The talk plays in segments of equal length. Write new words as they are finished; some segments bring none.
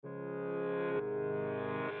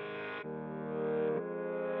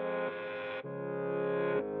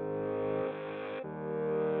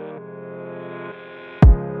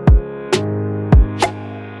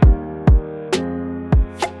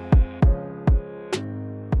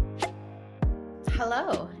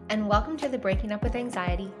Hello, and welcome to the Breaking Up with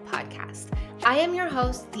Anxiety podcast. I am your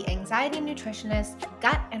host, the anxiety nutritionist,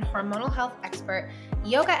 gut and hormonal health expert,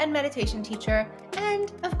 yoga and meditation teacher,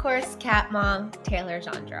 and of course, cat mom, Taylor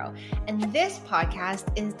Gendro. And this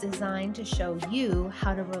podcast is designed to show you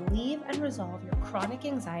how to relieve and resolve your chronic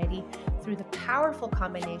anxiety through the powerful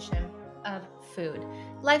combination of food,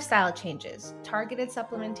 lifestyle changes, targeted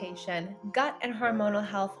supplementation, gut and hormonal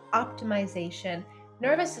health optimization,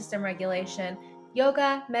 nervous system regulation,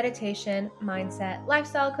 yoga, meditation, mindset,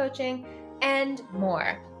 lifestyle coaching, and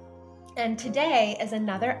more. And today is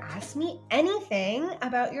another Ask Me Anything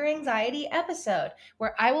About Your Anxiety episode,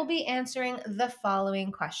 where I will be answering the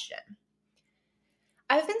following question.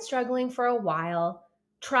 I've been struggling for a while,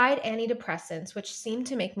 tried antidepressants, which seem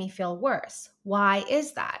to make me feel worse. Why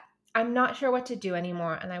is that? I'm not sure what to do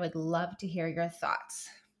anymore, and I would love to hear your thoughts.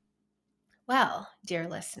 Well, dear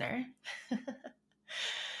listener,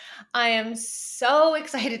 I am so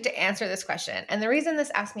excited to answer this question. And the reason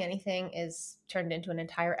this Ask Me Anything is turned into an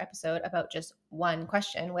entire episode about just one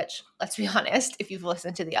question, which, let's be honest, if you've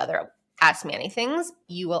listened to the other Ask Me Anythings,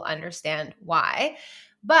 you will understand why.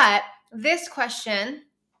 But this question,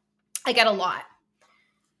 I get a lot.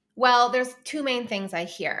 Well, there's two main things I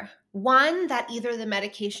hear. One, that either the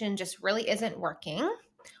medication just really isn't working,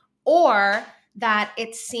 or that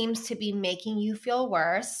it seems to be making you feel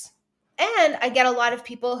worse. And I get a lot of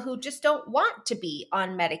people who just don't want to be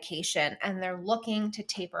on medication and they're looking to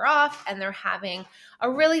taper off and they're having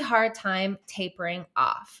a really hard time tapering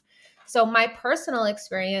off. So my personal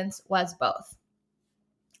experience was both.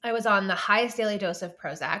 I was on the highest daily dose of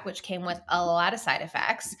Prozac, which came with a lot of side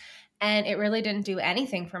effects, and it really didn't do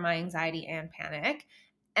anything for my anxiety and panic.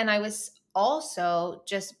 And I was also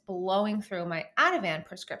just blowing through my Ativan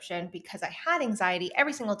prescription because I had anxiety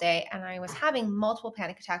every single day and I was having multiple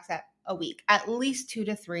panic attacks a week, at least 2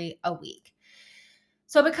 to 3 a week.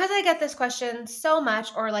 So because I get this question so much,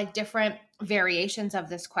 or like different variations of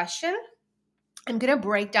this question, I'm going to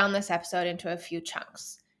break down this episode into a few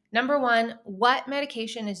chunks. Number one, what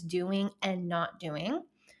medication is doing and not doing.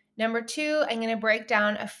 Number two, I'm going to break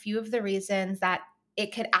down a few of the reasons that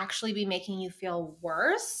it could actually be making you feel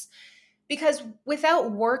worse. Because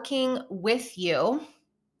without working with you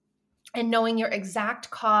and knowing your exact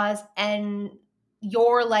cause and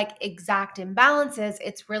your exact imbalances,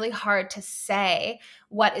 it's really hard to say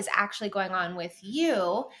what is actually going on with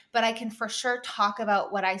you. But I can for sure talk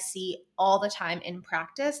about what I see all the time in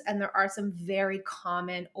practice. And there are some very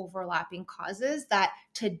common overlapping causes that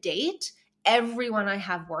to date, everyone I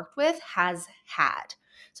have worked with has had.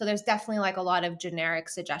 So there's definitely a lot of generic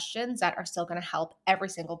suggestions that are still going to help every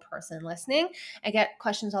single person listening. I get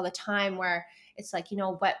questions all the time where it's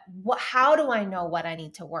how do I know what I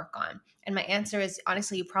need to work on? And my answer is,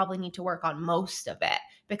 honestly, you probably need to work on most of it,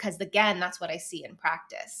 because again, that's what I see in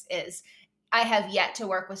practice is I have yet to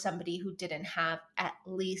work with somebody who didn't have at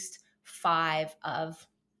least 5 of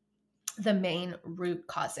the main root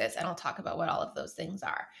causes. And I'll talk about what all of those things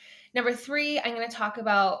are. Number 3, I'm going to talk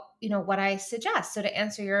about, what I suggest. So to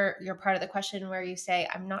answer your part of the question where you say,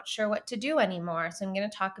 I'm not sure what to do anymore. So I'm going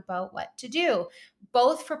to talk about what to do,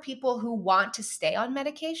 both for people who want to stay on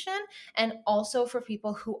medication and also for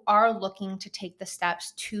people who are looking to take the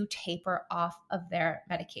steps to taper off of their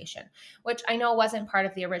medication, which I know wasn't part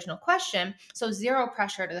of the original question. So zero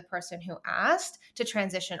pressure to the person who asked to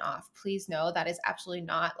transition off. Please know that is absolutely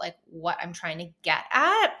not what I'm trying to get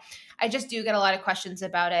at. I just do get a lot of questions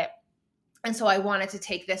about it. And so I wanted to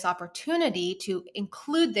take this opportunity to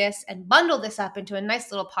include this and bundle this up into a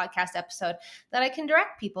nice little podcast episode that I can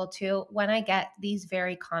direct people to when I get these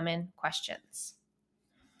very common questions.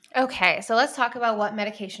 Okay, so let's talk about what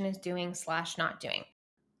medication is doing / not doing.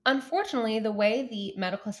 Unfortunately, the way the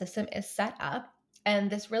medical system is set up, and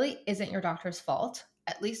this really isn't your doctor's fault,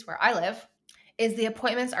 at least where I live, is the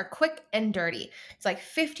appointments are quick and dirty. It's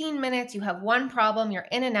 15 minutes, you have one problem, you're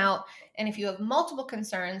in and out. And if you have multiple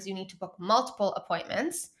concerns, you need to book multiple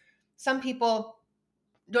appointments. Some people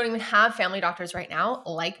don't even have family doctors right now,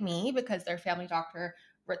 like me, because their family doctor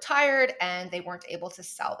retired and they weren't able to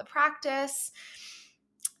sell the practice.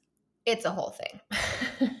 It's a whole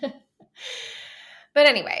thing. But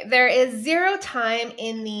anyway, there is zero time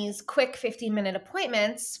in these quick 15-minute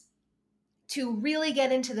appointments to really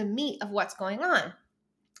get into the meat of what's going on.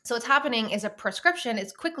 So what's happening is a prescription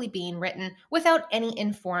is quickly being written without any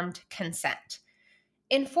informed consent.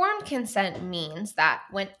 Informed consent means that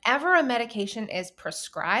whenever a medication is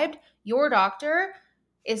prescribed, your doctor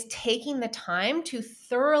is taking the time to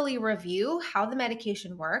thoroughly review how the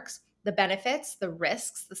medication works, the benefits, the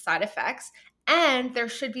risks, the side effects, and there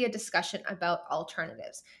should be a discussion about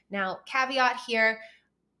alternatives. Now, caveat here,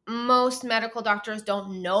 most medical doctors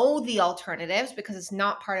don't know the alternatives because it's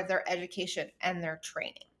not part of their education and their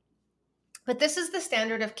training. But this is the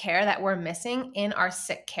standard of care that we're missing in our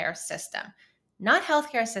sick care system. Not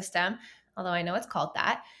healthcare system, although I know it's called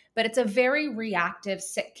that, but it's a very reactive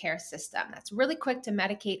sick care system that's really quick to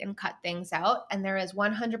medicate and cut things out. And there is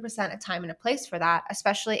 100% a time and a place for that,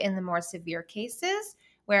 especially in the more severe cases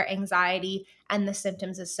where anxiety and the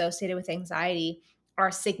symptoms associated with anxiety are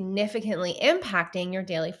significantly impacting your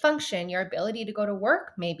daily function, your ability to go to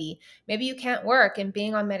work, maybe you can't work, and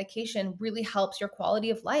being on medication really helps your quality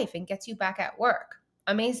of life and gets you back at work.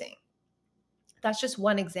 Amazing. That's just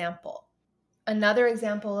one example. Another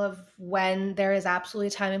example of when there is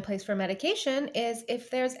absolutely time and place for medication is if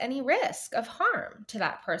there's any risk of harm to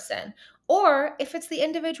that person, or if it's the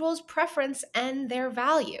individual's preference and their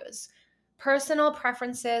values. Personal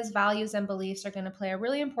preferences, values, and beliefs are going to play a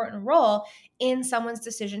really important role in someone's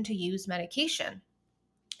decision to use medication.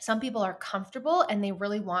 Some people are comfortable and they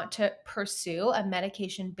really want to pursue a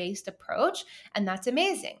medication-based approach, and that's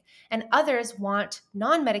amazing. And others want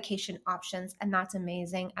non-medication options, and that's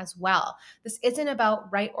amazing as well. This isn't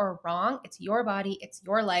about right or wrong. It's your body, it's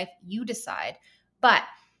your life, you decide. But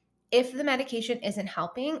if the medication isn't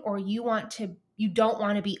helping or you don't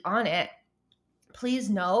want to be on it, please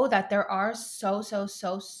know that there are so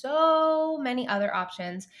many other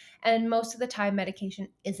options, and most of the time medication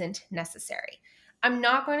isn't necessary. I'm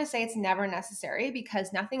not going to say it's never necessary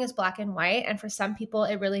because nothing is black and white, and for some people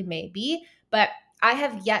it really may be, but I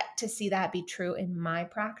have yet to see that be true in my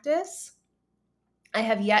practice. I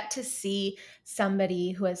have yet to see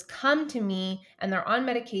somebody who has come to me and they're on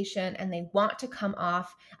medication and they want to come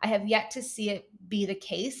off. I have yet to see it be the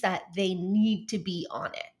case that they need to be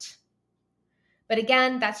on it. But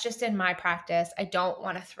again, that's just in my practice. I don't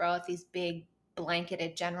want to throw out these big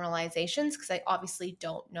blanketed generalizations because I obviously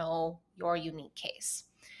don't know your unique case.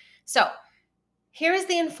 So here is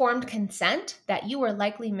the informed consent that you are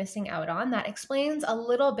likely missing out on that explains a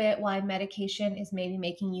little bit why medication is maybe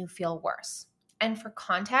making you feel worse. And for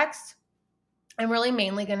context, I'm really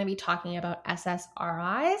mainly going to be talking about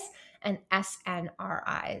SSRIs and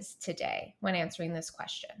SNRIs today when answering this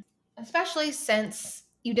question, especially since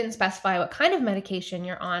you didn't specify what kind of medication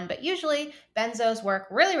you're on, but usually benzos work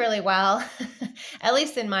really, really well, at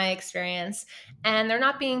least in my experience, and they're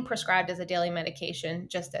not being prescribed as a daily medication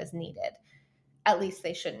just as needed. At least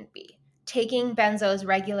they shouldn't be. Taking benzos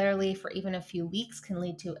regularly for even a few weeks can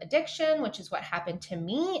lead to addiction, which is what happened to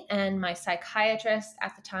me. And my psychiatrist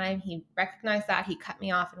at the time, he recognized that. He cut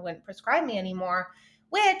me off and wouldn't prescribe me anymore,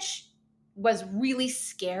 which was really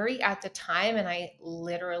scary at the time. And I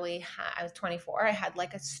was 24. I had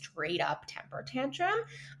like a straight up temper tantrum.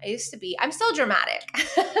 I'm still dramatic,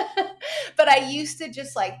 but I used to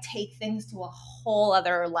just like take things to a whole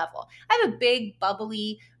other level. I have a big,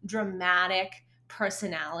 bubbly, dramatic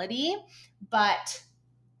personality, but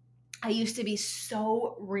I used to be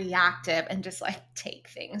so reactive and just like take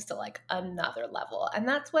things to like another level. And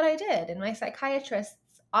that's what I did in my psychiatrist's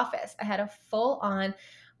office. I had a full on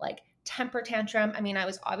like temper tantrum. I mean, I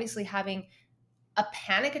was obviously having a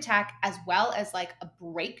panic attack as well as like a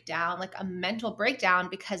breakdown, like a mental breakdown,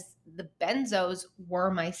 because the benzos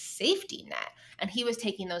were my safety net and he was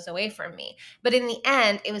taking those away from me. But in the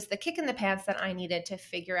end, it was the kick in the pants that I needed to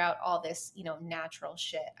figure out all this, natural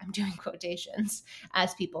shit. I'm doing quotations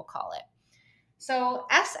as people call it. So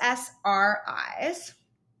SSRIs,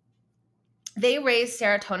 they raise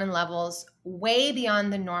serotonin levels way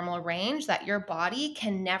beyond the normal range that your body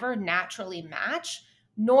can never naturally match,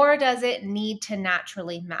 nor does it need to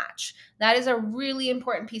naturally match. That is a really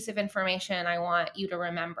important piece of information I want you to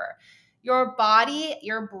remember. Your body,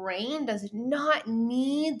 your brain does not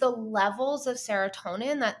need the levels of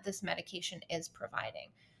serotonin that this medication is providing.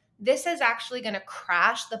 This is actually going to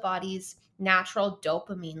crash the body's natural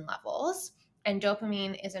dopamine levels. And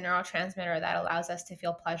dopamine is a neurotransmitter that allows us to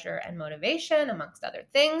feel pleasure and motivation, amongst other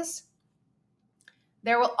things.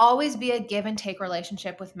 There will always be a give and take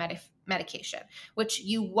relationship with medication, which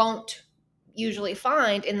you won't usually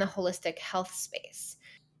find in the holistic health space.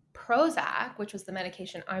 Prozac, which was the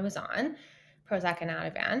medication I was on, Prozac and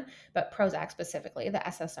Ativan, but Prozac specifically, the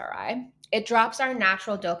SSRI, it drops our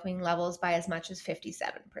natural dopamine levels by as much as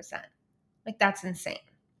 57%. Like, that's insane.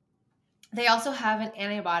 They also have an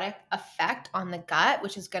antibiotic effect on the gut,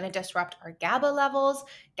 which is going to disrupt our GABA levels.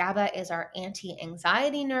 GABA is our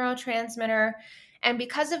anti-anxiety neurotransmitter. And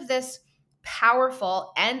because of this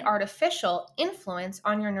powerful and artificial influence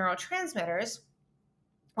on your neurotransmitters,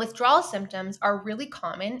 withdrawal symptoms are really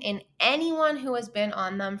common in anyone who has been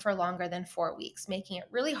on them for longer than 4 weeks, making it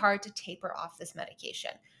really hard to taper off this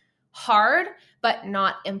medication. Hard, but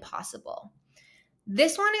not impossible.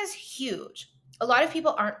 This one is huge. A lot of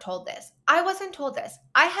people aren't told this. I wasn't told this.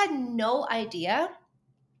 I had no idea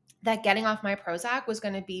that getting off my Prozac was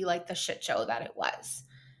going to be like the shit show that it was.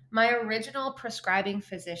 My original prescribing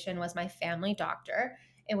physician was my family doctor.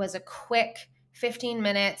 It was a quick 15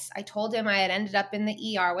 minutes. I told him I had ended up in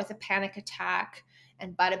the ER with a panic attack,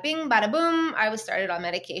 and bada bing, bada boom, I was started on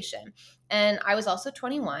medication. And I was also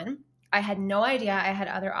 21. I had no idea I had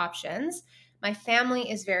other options. My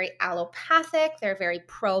family is very allopathic, they're very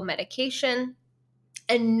pro medication,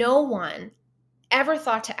 and no one ever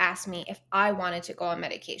thought to ask me if I wanted to go on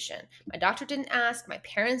medication. My doctor didn't ask. My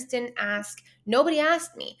parents didn't ask. Nobody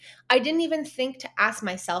asked me. I didn't even think to ask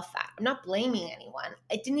myself that. I'm not blaming anyone.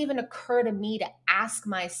 It didn't even occur to me to ask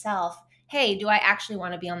myself, hey, do I actually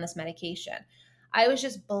want to be on this medication? I was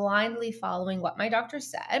just blindly following what my doctor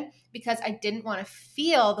said because I didn't want to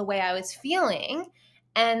feel the way I was feeling.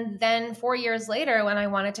 And then 4 years later, when I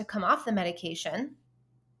wanted to come off the medication,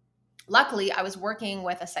 luckily I was working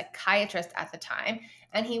with a psychiatrist at the time,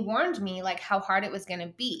 and he warned me like how hard it was going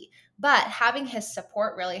to be. But having his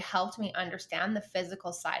support really helped me understand the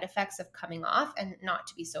physical side effects of coming off and not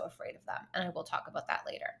to be so afraid of them. And I will talk about that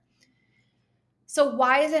later. So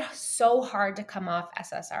why is it so hard to come off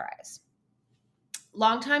SSRIs?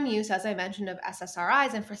 Long-time use, as I mentioned, of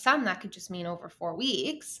SSRIs, and for some that could just mean over 4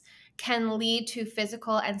 weeks, can lead to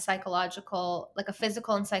physical and psychological, like a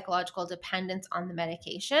physical and psychological dependence on the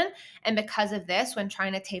medication. And because of this, when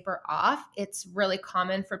trying to taper off, it's really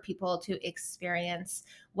common for people to experience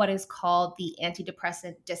what is called the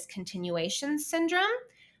antidepressant discontinuation syndrome,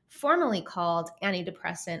 formerly called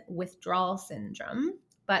antidepressant withdrawal syndrome.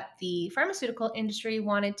 But the pharmaceutical industry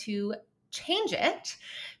wanted to change it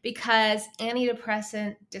because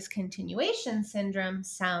antidepressant discontinuation syndrome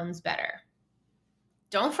sounds better.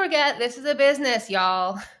 Don't forget, this is a business,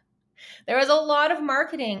 y'all. There is a lot of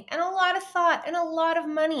marketing and a lot of thought and a lot of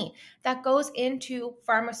money that goes into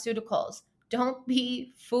pharmaceuticals. Don't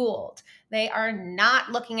be fooled. They are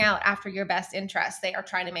not looking out after your best interests. They are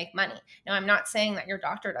trying to make money. Now, I'm not saying that your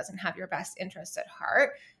doctor doesn't have your best interests at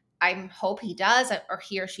heart. I hope he does, or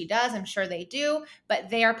he or she does. I'm sure they do, but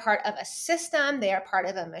they are part of a system. They are part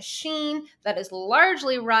of a machine that is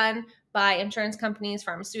largely run by insurance companies,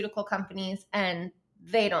 pharmaceutical companies, and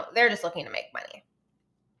they're just looking to make money.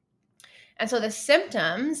 And so the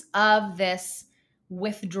symptoms of this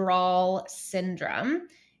withdrawal syndrome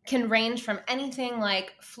can range from anything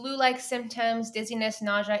like flu-like symptoms, dizziness,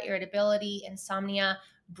 nausea, irritability, insomnia,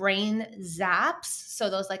 brain zaps, so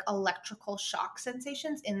those like electrical shock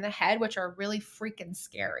sensations in the head, which are really freaking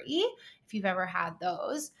scary if you've ever had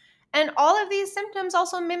those. And all of these symptoms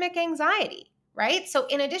also mimic anxiety, right? So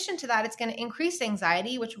in addition to that, it's going to increase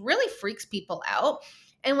anxiety, which really freaks people out.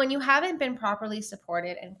 And when you haven't been properly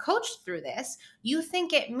supported and coached through this, you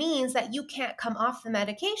think it means that you can't come off the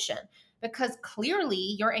medication because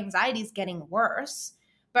clearly your anxiety is getting worse.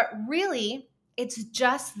 But really, it's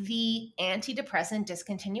just the antidepressant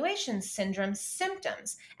discontinuation syndrome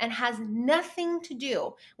symptoms and has nothing to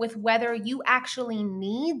do with whether you actually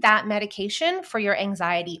need that medication for your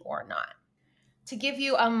anxiety or not. To give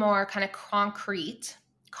you a more kind of concrete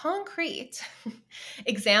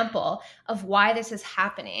example of why this is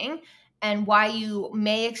happening and why you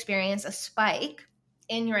may experience a spike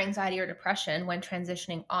in your anxiety or depression when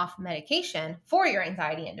transitioning off medication for your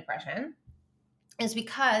anxiety and depression is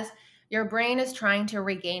because your brain is trying to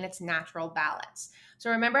regain its natural balance. So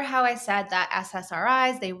remember how I said that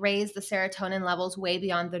SSRIs, they raise the serotonin levels way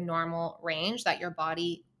beyond the normal range that your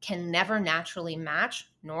body can never naturally match,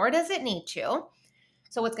 nor does it need to.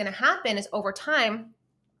 So what's going to happen is over time,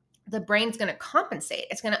 the brain's going to compensate.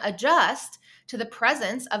 It's going to adjust to the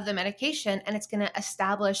presence of the medication, and it's going to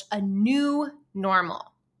establish a new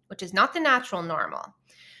normal, which is not the natural normal.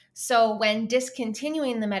 So when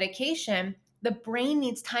discontinuing the medication, the brain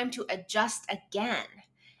needs time to adjust again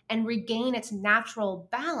and regain its natural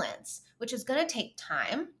balance, which is going to take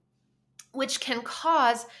time, which can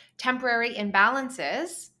cause temporary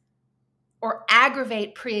imbalances or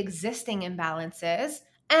aggravate pre-existing imbalances,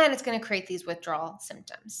 and it's going to create these withdrawal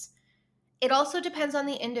symptoms. It also depends on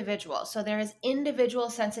the individual. So there is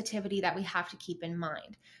individual sensitivity that we have to keep in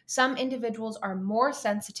mind. Some individuals are more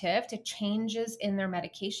sensitive to changes in their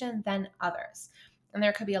medication than others. And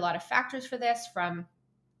there could be a lot of factors for this, from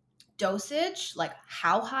dosage, like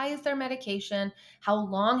how high is their medication, how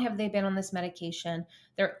long have they been on this medication,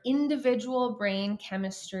 their individual brain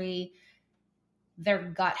chemistry, their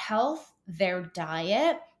gut health, their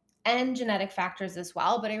diet, and genetic factors as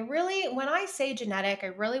well. But when I say genetic, I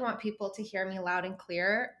really want people to hear me loud and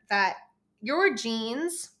clear that your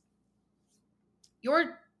genes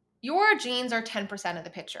are 10% of the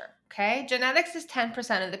picture, Okay. Genetics is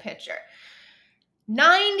 10% of the picture.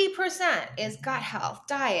 90% is gut health,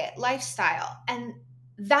 diet, lifestyle, and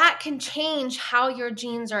that can change how your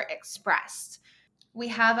genes are expressed. We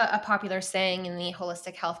have a popular saying in the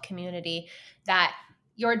holistic health community that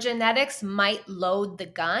your genetics might load the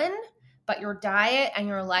gun, but your diet and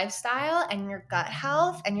your lifestyle and your gut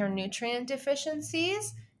health and your nutrient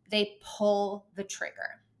deficiencies, they pull the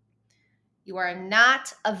trigger. You are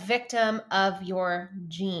not a victim of your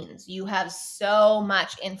genes. You have so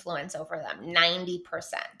much influence over them, 90%.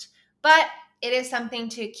 But it is something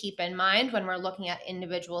to keep in mind when we're looking at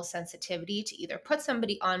individual sensitivity to either put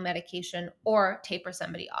somebody on medication or taper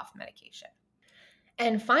somebody off medication.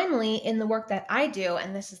 And finally, in the work that I do,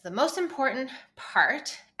 and this is the most important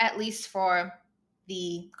part, at least for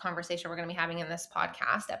the conversation we're going to be having in this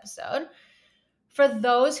podcast episode, for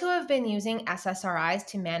those who have been using SSRIs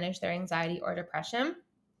to manage their anxiety or depression,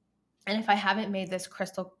 and if I haven't made this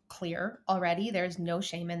crystal clear already, there's no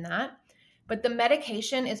shame in that. But the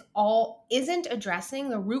medication isn't addressing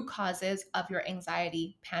the root causes of your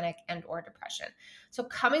anxiety, panic, and or depression. So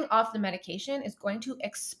coming off the medication is going to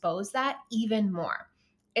expose that even more.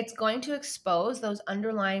 It's going to expose those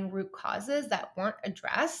underlying root causes that weren't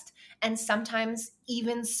addressed and sometimes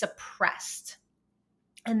even suppressed.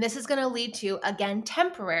 And this is going to lead to, again,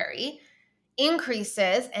 temporary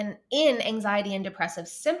increases in anxiety and depressive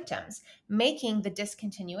symptoms, making the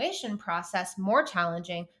discontinuation process more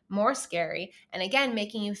challenging, more scary, and again,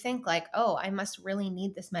 making you think like, oh, I must really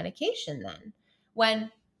need this medication then.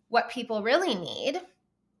 When what people really need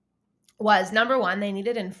was, number one, they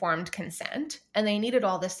needed informed consent, and they needed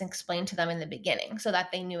all this explained to them in the beginning so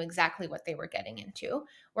that they knew exactly what they were getting into.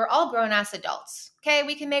 We're all grown-ass adults, okay?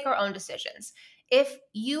 We can make our own decisions. If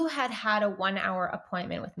you had a 1-hour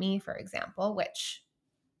appointment with me, for example, which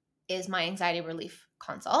is my anxiety relief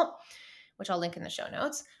consult, which I'll link in the show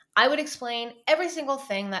notes, I would explain every single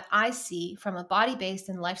thing that I see from a body-based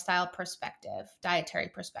and lifestyle perspective, dietary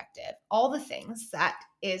perspective, all the things that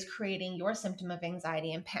is creating your symptom of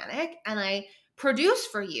anxiety and panic. And I produce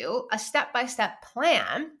for you a step-by-step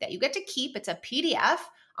plan that you get to keep. It's a PDF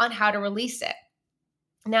on how to release it.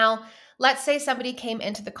 Now, let's say somebody came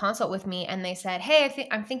into the consult with me and they said, hey,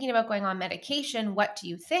 I'm thinking about going on medication. What do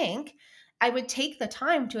you think? I would take the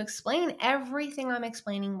time to explain everything I'm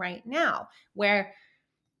explaining right now, where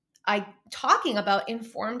I'm talking about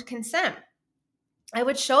informed consent. I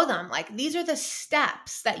would show them like, these are the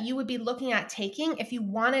steps that you would be looking at taking if you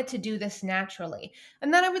wanted to do this naturally.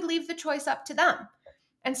 And then I would leave the choice up to them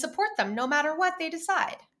and support them no matter what they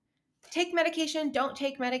decide. Take medication, don't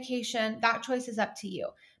take medication, that choice is up to you.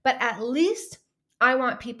 But at least I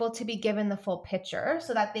want people to be given the full picture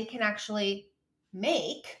so that they can actually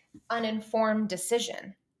make an informed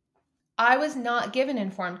decision. I was not given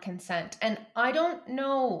informed consent, and I don't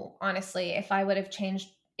know, honestly, if that would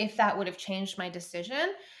have changed my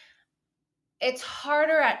decision. It's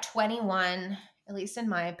harder at 21, at least in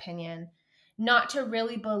my opinion, not to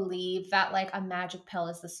really believe that like a magic pill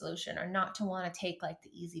is the solution, or not to want to take like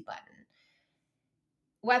the easy button.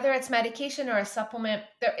 Whether it's medication or a supplement,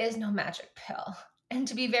 there is no magic pill. And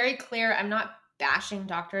to be very clear, I'm not bashing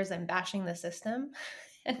doctors, I'm bashing the system.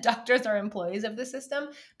 And doctors are employees of the system,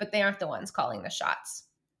 but they aren't the ones calling the shots.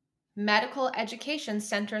 Medical education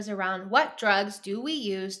centers around what drugs do we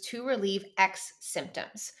use to relieve X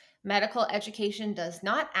symptoms. Medical education does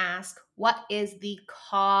not ask what is the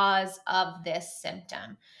cause of this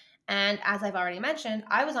symptom. And as I've already mentioned,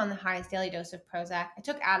 I was on the highest daily dose of Prozac. I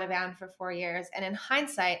took Ativan for 4 years. And in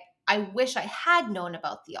hindsight, I wish I had known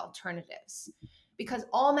about the alternatives, because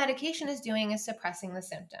all medication is doing is suppressing the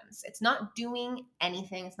symptoms. It's not doing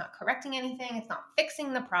anything. It's not correcting anything. It's not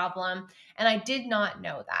fixing the problem. And I did not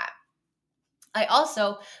know that. I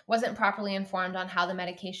also wasn't properly informed on how the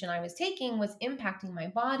medication I was taking was impacting my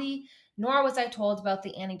body, nor was I told about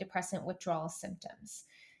the antidepressant withdrawal symptoms.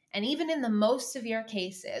 And even in the most severe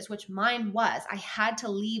cases, which mine was, I had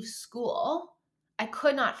to leave school. I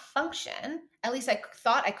could not function. At least I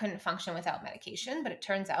thought I couldn't function without medication, but it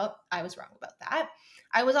turns out I was wrong about that.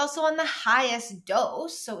 I was also on the highest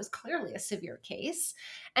dose, so it was clearly a severe case.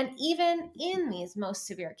 And even in these most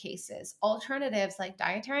severe cases, alternatives like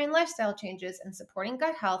dietary and lifestyle changes and supporting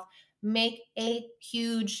gut health make a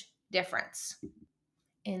huge difference.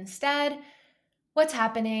 Instead, what's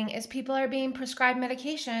happening is people are being prescribed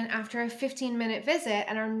medication after a 15-minute visit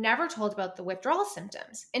and are never told about the withdrawal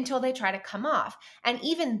symptoms until they try to come off. And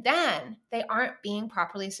even then, they aren't being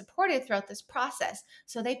properly supported throughout this process.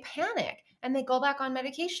 So they panic and they go back on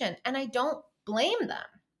medication. And I don't blame them.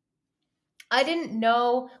 I didn't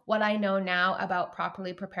know what I know now about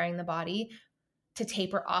properly preparing the body to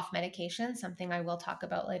taper off medication, something I will talk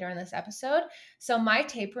about later in this episode. So my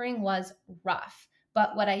tapering was rough.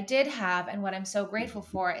 But what I did have, and what I'm so grateful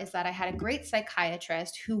for, is that I had a great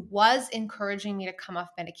psychiatrist who was encouraging me to come off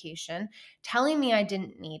medication, telling me I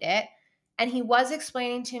didn't need it. And he was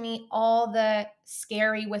explaining to me all the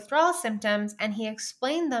scary withdrawal symptoms, and he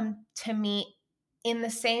explained them to me in the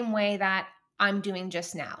same way that I'm doing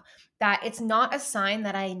just now, that it's not a sign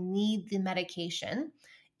that I need the medication,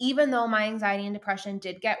 even though my anxiety and depression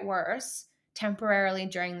did get worse temporarily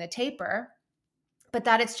during the taper, but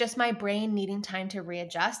that it's just my brain needing time to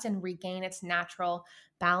readjust and regain its natural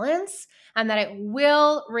balance, and that it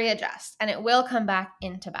will readjust and it will come back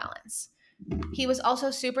into balance. He was also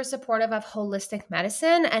super supportive of holistic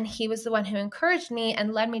medicine, and he was the one who encouraged me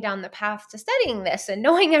and led me down the path to studying this and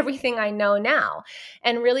knowing everything I know now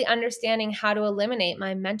and really understanding how to eliminate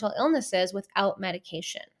my mental illnesses without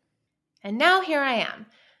medication. And now here I am.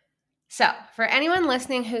 So, for anyone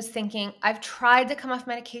listening who's thinking, I've tried to come off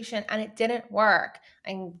medication and it didn't work,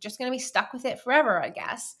 I'm just going to be stuck with it forever, I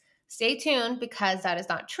guess. Stay tuned, because that is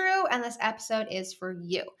not true, and this episode is for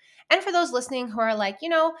you. And for those listening who are like,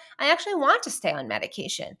 I actually want to stay on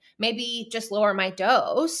medication, maybe just lower my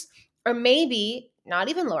dose, or maybe not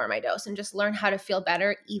even lower my dose and just learn how to feel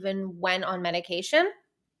better even when on medication,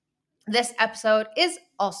 this episode is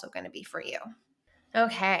also going to be for you.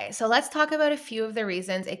 Okay, so let's talk about a few of the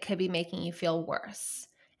reasons it could be making you feel worse.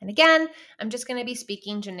 And again, I'm just going to be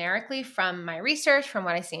speaking generically from my research, from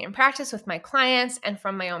what I see in practice with my clients, and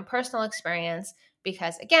from my own personal experience,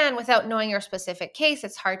 because again, without knowing your specific case,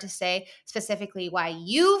 it's hard to say specifically why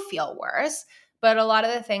you feel worse, but a lot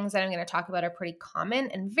of the things that I'm going to talk about are pretty common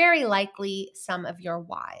and very likely some of your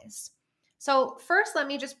whys. So first, let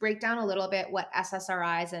me just break down a little bit what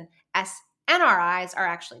SSRIs and SNRIs are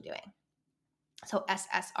actually doing. So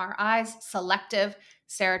SSRIs, selective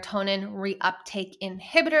serotonin reuptake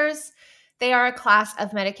inhibitors. They are a class of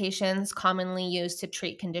medications commonly used to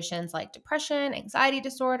treat conditions like depression, anxiety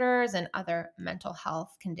disorders, and other mental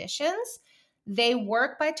health conditions. They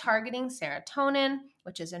work by targeting serotonin,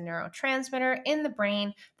 which is a neurotransmitter in the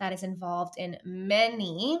brain that is involved in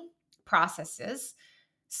many processes,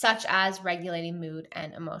 such as regulating mood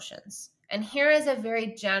and emotions. And here is a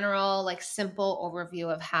very general, simple overview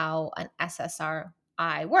of how an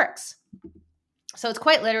SSRI works. So it's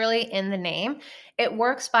quite literally in the name. It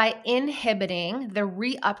works by inhibiting the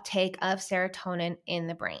reuptake of serotonin in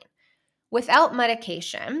the brain. Without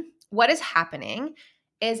medication, what is happening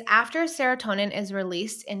is after serotonin is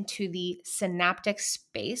released into the synaptic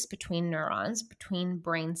space between neurons, between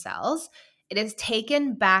brain cells, it is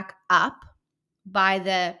taken back up by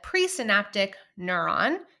the presynaptic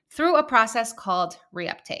neuron through a process called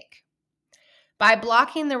reuptake. By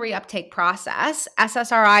blocking the reuptake process,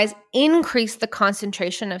 SSRIs increase the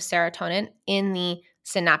concentration of serotonin in the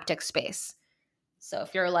synaptic space. So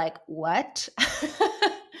if you're like, what?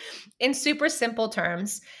 In super simple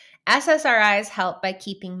terms, SSRIs help by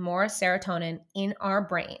keeping more serotonin in our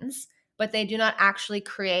brains, but they do not actually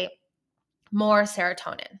create more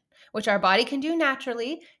serotonin, which our body can do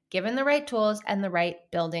naturally given the right tools and the right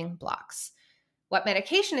building blocks. What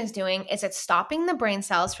medication is doing is it's stopping the brain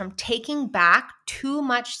cells from taking back too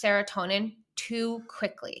much serotonin too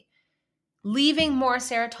quickly, leaving more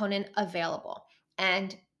serotonin available.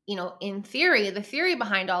 And, in theory, the theory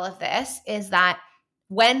behind all of this is that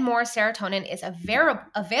when more serotonin is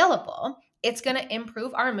available, it's going to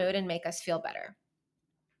improve our mood and make us feel better.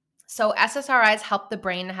 So SSRIs help the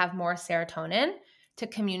brain to have more serotonin to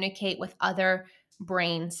communicate with other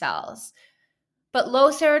brain cells. But low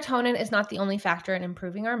serotonin is not the only factor in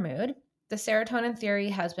improving our mood. The serotonin theory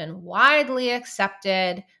has been widely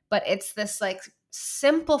accepted, but it's this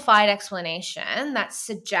simplified explanation that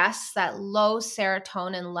suggests that low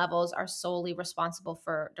serotonin levels are solely responsible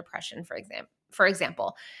for depression, for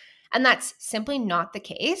example. And that's simply not the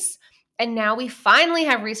case. And now we finally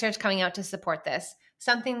have research coming out to support this,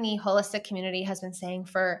 something the holistic community has been saying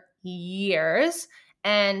for years.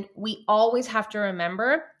 And we always have to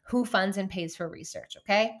remember who funds and pays for research,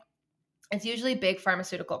 okay? It's usually big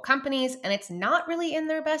pharmaceutical companies, and it's not really in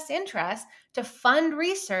their best interest to fund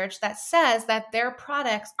research that says that their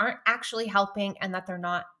products aren't actually helping and that they're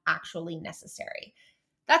not actually necessary.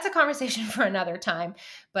 That's a conversation for another time,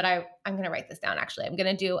 but I'm going to write this down, actually. I'm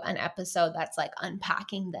going to do an episode that's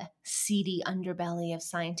unpacking the seedy underbelly of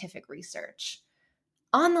scientific research.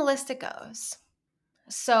 On the list it goes.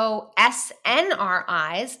 So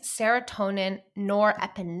SNRIs, serotonin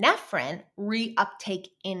norepinephrine reuptake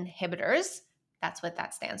inhibitors, that's what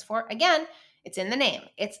that stands for. Again, it's in the name.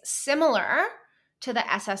 It's similar to the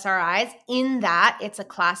SSRIs in that it's a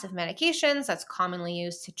class of medications that's commonly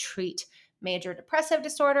used to treat major depressive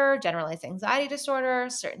disorder, generalized anxiety disorder,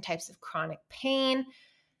 certain types of chronic pain.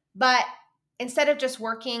 But instead of just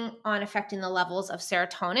working on affecting the levels of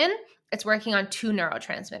serotonin, it's working on two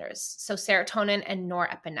neurotransmitters, so serotonin and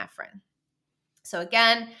norepinephrine. So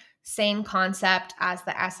again, same concept as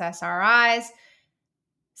the SSRIs.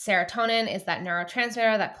 Serotonin is that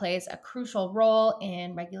neurotransmitter that plays a crucial role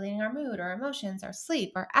in regulating our mood, our emotions, our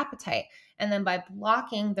sleep, our appetite. And then by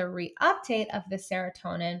blocking the reuptake of the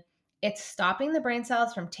serotonin, it's stopping the brain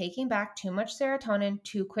cells from taking back too much serotonin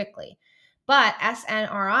too quickly. But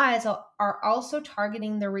SNRIs are also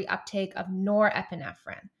targeting the reuptake of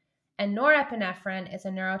norepinephrine. And norepinephrine is a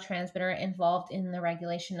neurotransmitter involved in the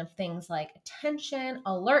regulation of things like attention,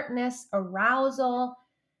 alertness, arousal.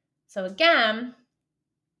 So again,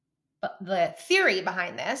 but the theory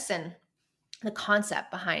behind this and the concept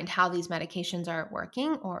behind how these medications are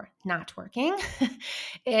working or not working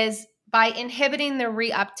is by inhibiting the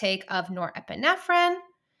reuptake of norepinephrine,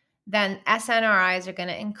 then SNRIs are going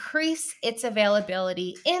to increase its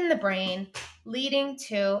availability in the brain, leading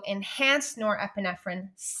to enhanced norepinephrine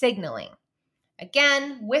signaling.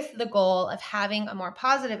 Again, with the goal of having a more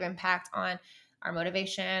positive impact on our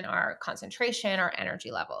motivation, our concentration, our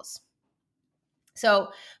energy levels.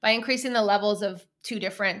 So by increasing the levels of two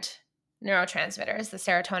different neurotransmitters, the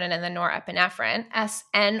serotonin and the norepinephrine,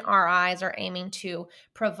 SNRIs are aiming to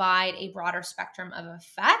provide a broader spectrum of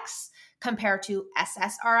effects compared to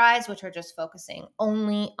SSRIs, which are just focusing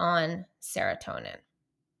only on serotonin.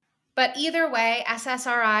 But either way,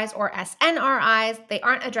 SSRIs or SNRIs, they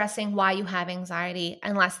aren't addressing why you have anxiety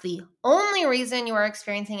unless the only reason you are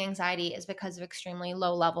experiencing anxiety is because of extremely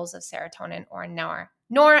low levels of serotonin or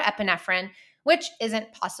norepinephrine, which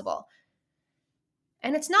isn't possible.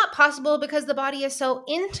 And it's not possible because the body is so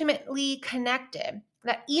intimately connected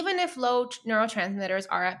that even if low neurotransmitters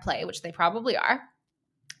are at play, which they probably are,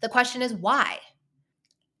 the question is why?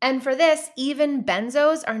 And for this, even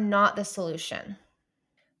benzos are not the solution.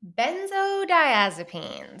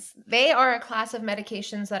 Benzodiazepines. They are a class of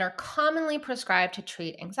medications that are commonly prescribed to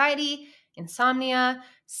treat anxiety, insomnia,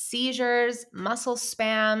 seizures, muscle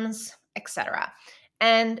spasms, etc.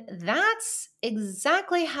 And that's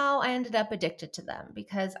exactly how I ended up addicted to them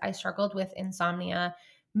because I struggled with insomnia,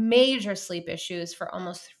 major sleep issues for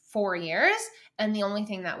almost 4 years, and the only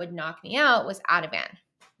thing that would knock me out was Ativan,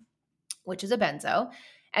 which is a benzo,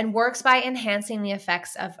 and works by enhancing the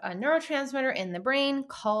effects of a neurotransmitter in the brain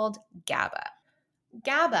called GABA.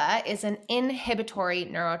 GABA is an inhibitory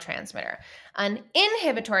neurotransmitter. An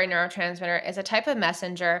inhibitory neurotransmitter is a type of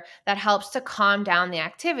messenger that helps to calm down the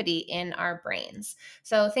activity in our brains.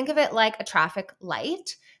 So think of it like a traffic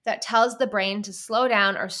light that tells the brain to slow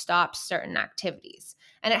down or stop certain activities.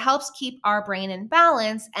 And it helps keep our brain in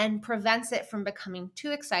balance and prevents it from becoming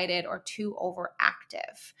too excited or too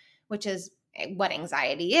overactive, which is what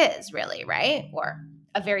anxiety is, really, right? Or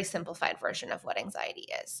a very simplified version of what anxiety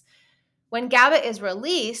is. When GABA is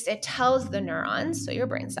released, it tells the neurons, so your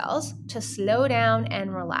brain cells, to slow down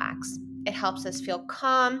and relax. It helps us feel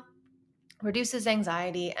calm, reduces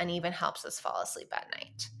anxiety, and even helps us fall asleep at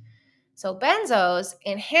night. So benzos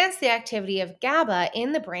enhance the activity of GABA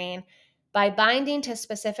in the brain by binding to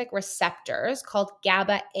specific receptors called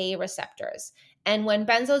GABA A receptors. And when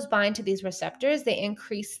benzos bind to these receptors, they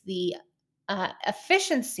increase the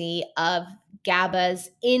efficiency of GABA's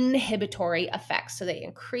inhibitory effects. So they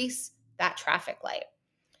increase that traffic light.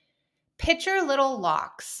 Picture little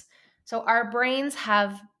locks. So our brains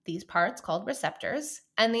have these parts called receptors,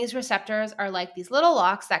 and these receptors are like these little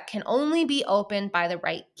locks that can only be opened by the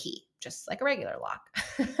right key, just like a regular lock.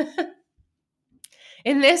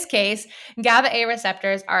 In this case, GABA A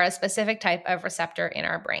receptors are a specific type of receptor in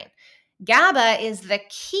our brain. GABA is the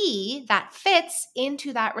key that fits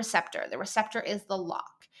into that receptor. The receptor is the lock.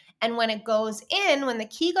 And when it goes in, when the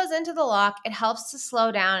key goes into the lock, it helps to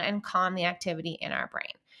slow down and calm the activity in our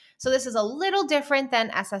brain. So this is a little different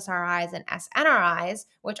than SSRIs and SNRIs,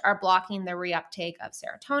 which are blocking the reuptake of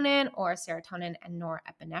serotonin or serotonin and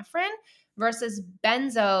norepinephrine, versus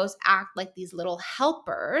benzos act like these little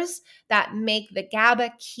helpers that make the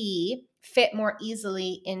GABA key fit more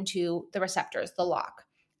easily into the receptors, the lock.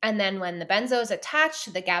 And then when the benzos attach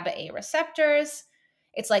to the GABA A receptors,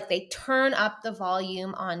 it's like they turn up the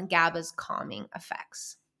volume on GABA's calming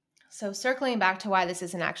effects. So circling back to why this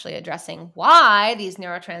isn't actually addressing why these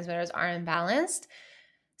neurotransmitters are imbalanced,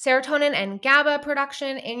 serotonin and GABA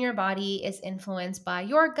production in your body is influenced by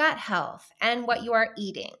your gut health and what you are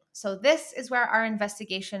eating. So this is where our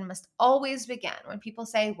investigation must always begin. When people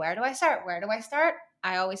say, where do I start? Where do I start?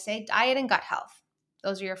 I always say diet and gut health.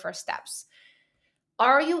 Those are your first steps.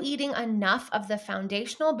 Are you eating enough of the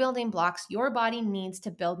foundational building blocks your body needs to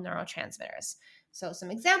build neurotransmitters? So some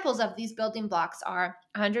examples of these building blocks are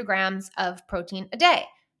 100 grams of protein a day,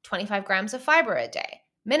 25 grams of fiber a day,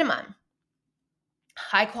 minimum.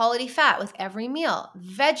 High quality fat with every meal,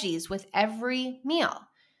 veggies with every meal.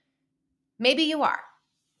 Maybe you are.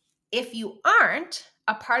 If you aren't,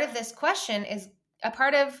 a part of this question is a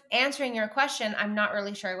part of answering your question, I'm not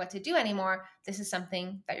really sure what to do anymore. This is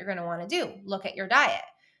something that you're going to want to do. Look at your diet.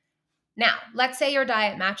 Now, let's say your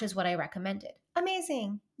diet matches what I recommended.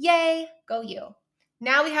 Amazing. Yay, go you.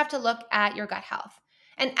 Now we have to look at your gut health.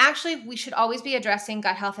 And actually, we should always be addressing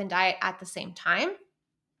gut health and diet at the same time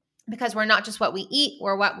because we're not just what we eat,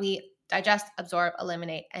 we're what we digest, absorb,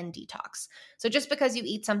 eliminate, and detox. So just because you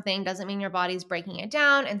eat something doesn't mean your body's breaking it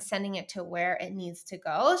down and sending it to where it needs to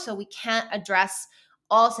go. So we can't address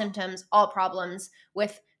all symptoms, all problems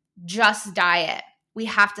with just diet. We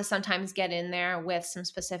have to sometimes get in there with some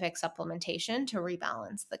specific supplementation to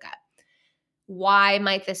rebalance the gut. Why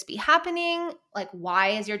might this be happening? Like, why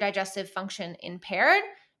is your digestive function impaired?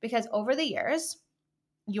 Because over the years,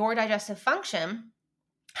 your digestive function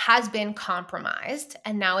has been compromised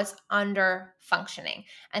and now it's under functioning.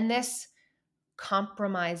 And this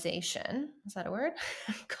compromisation, is that a word?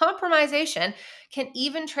 Compromisation can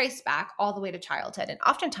even trace back all the way to childhood. And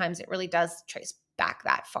oftentimes it really does trace back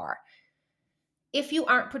that far. If you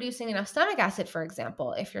aren't producing enough stomach acid, for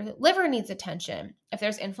example, if your liver needs attention, if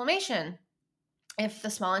there's inflammation, if the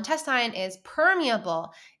small intestine is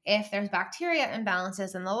permeable, if there's bacteria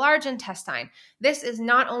imbalances in the large intestine, this is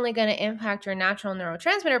not only going to impact your natural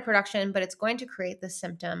neurotransmitter production, but it's going to create the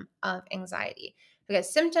symptom of anxiety.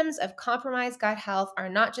 Because symptoms of compromised gut health are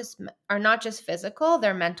not just physical,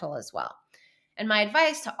 they're mental as well. And my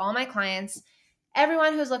advice to all my clients,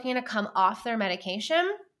 everyone who's looking to come off their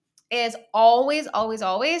medication, is always, always,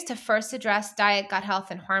 always to first address diet, gut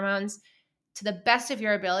health, and hormones to the best of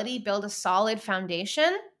your ability, build a solid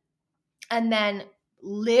foundation, and then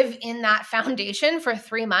live in that foundation for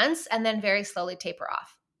 3 months and then very slowly taper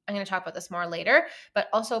off. I'm going to talk about this more later, but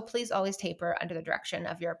also please always taper under the direction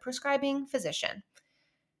of your prescribing physician.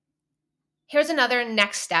 Here's another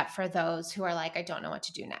next step for those who are like, I don't know what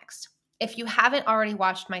to do next. If you haven't already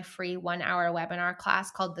watched my free 1-hour webinar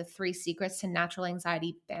class called The 3 Secrets to Natural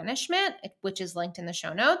Anxiety Banishment, which is linked in the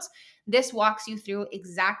show notes, this walks you through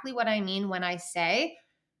exactly what I mean when I say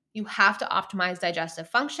you have to optimize digestive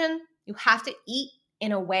function, you have to eat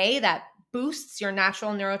in a way that boosts your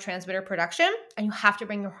natural neurotransmitter production, and you have to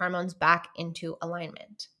bring your hormones back into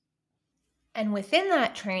alignment. And within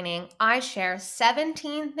that training, I share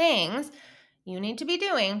 17 things you need to be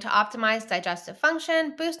doing to optimize digestive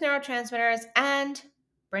function, boost neurotransmitters, and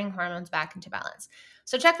bring hormones back into balance.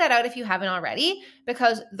 So check that out if you haven't already,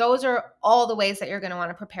 because those are all the ways that you're going to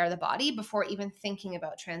want to prepare the body before even thinking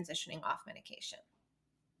about transitioning off medication.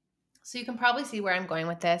 So you can probably see where I'm going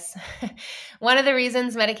with this. One of the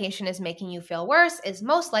reasons medication is making you feel worse is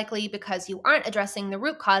most likely because you aren't addressing the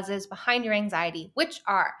root causes behind your anxiety, which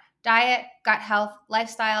are diet, gut health,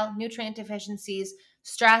 lifestyle, nutrient deficiencies,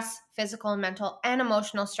 stress, physical, mental, and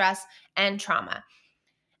emotional stress, and trauma.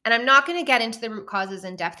 And I'm not going to get into the root causes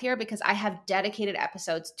in depth here because I have dedicated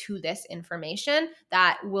episodes to this information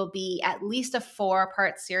that will be at least a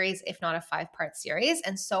 4-part series, if not a 5-part series.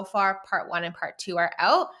 And so far, part 1 and part 2 are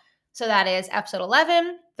out. So that is episode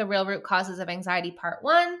 11, The Real Root Causes of Anxiety, part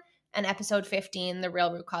 1, and episode 15, The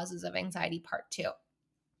Real Root Causes of Anxiety, part 2.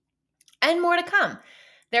 And more to come.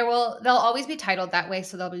 They'll always be titled that way,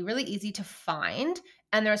 so they'll be really easy to find.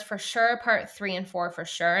 And there's for sure part 3 and 4 for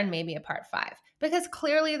sure, and maybe a part 5, because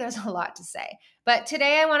clearly there's a lot to say. But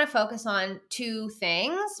today I want to focus on 2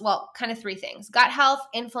 things, well, kind of 3 things: gut health,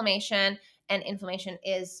 inflammation, and inflammation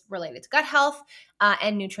is related to gut health,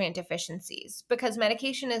 and nutrient deficiencies, because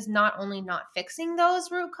medication is not only not fixing those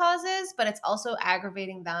root causes, but it's also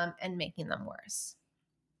aggravating them and making them worse.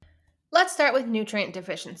 Let's start with nutrient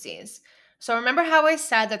deficiencies. So remember how I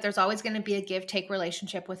said that there's always going to be a give-take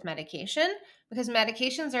relationship with medication, because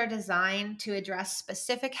medications are designed to address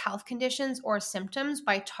specific health conditions or symptoms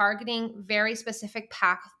by targeting very specific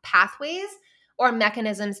pathways or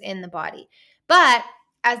mechanisms in the body. But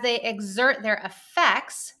as they exert their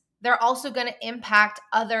effects, they're also going to impact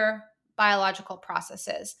other biological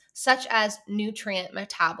processes, such as nutrient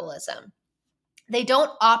metabolism. They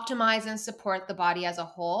don't optimize and support the body as a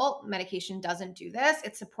whole. Medication doesn't do this.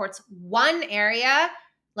 It supports one area,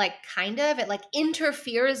 it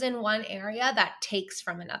interferes in one area that takes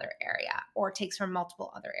from another area or takes from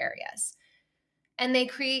multiple other areas. And they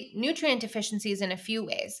create nutrient deficiencies in a few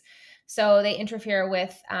ways. So they interfere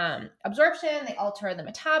with absorption, they alter the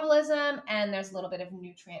metabolism, and there's a little bit of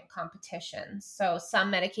nutrient competition. So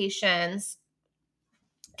some medications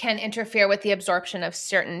can interfere with the absorption of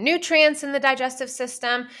certain nutrients in the digestive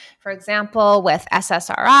system. For example, with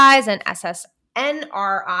SSRIs and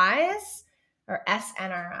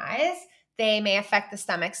SNRIs, they may affect the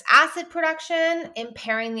stomach's acid production,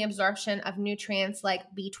 impairing the absorption of nutrients like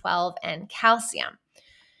B12 and calcium.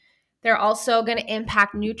 They're also going to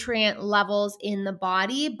impact nutrient levels in the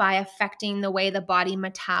body by affecting the way the body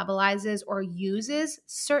metabolizes or uses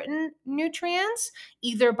certain nutrients,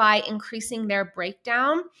 either by increasing their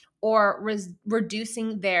breakdown or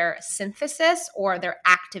reducing their synthesis or their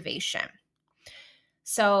activation.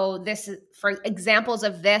 So this is, for examples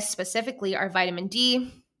of this specifically, are vitamin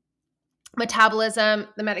D. Metabolism,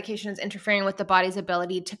 the medication is interfering with the body's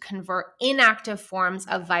ability to convert inactive forms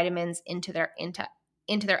of vitamins into their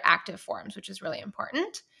active forms, which is really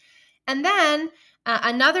important. And then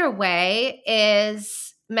another way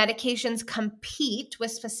is medications compete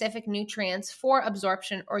with specific nutrients for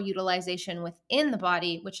absorption or utilization within the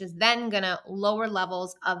body, which is then going to lower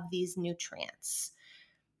levels of these nutrients.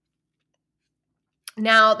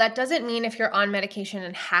 Now, that doesn't mean if you're on medication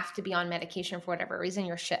and have to be on medication for whatever reason,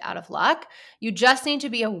 you're shit out of luck. You just need to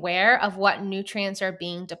be aware of what nutrients are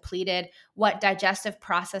being depleted, what digestive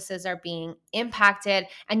processes are being impacted,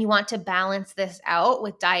 and you want to balance this out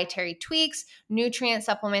with dietary tweaks, nutrient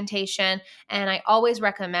supplementation, and I always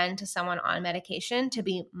recommend to someone on medication to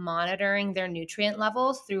be monitoring their nutrient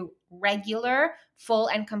levels through regular, full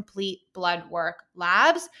and complete blood work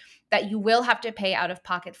labs that you will have to pay out of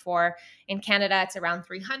pocket for. In Canada, it's around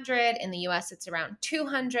 $300. In the US, it's around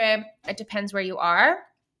 $200. It depends where you are.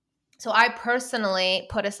 So I personally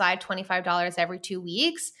put aside $25 every 2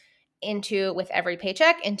 weeks with every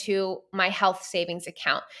paycheck into my health savings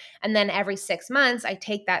account. And then every 6 months, I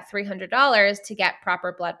take that $300 to get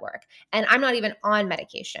proper blood work. And I'm not even on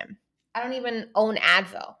medication. I don't even own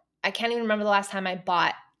Advil. I can't even remember the last time I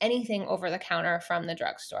bought anything over the counter from the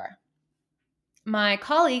drugstore. My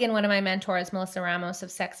colleague and one of my mentors, Melissa Ramos of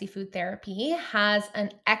Sexy Food Therapy, has an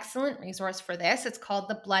excellent resource for this. It's called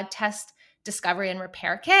the Blood Test Discovery and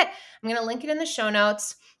Repair Kit. I'm going to link it in the show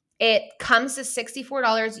notes. It comes to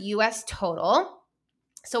 $64 US total.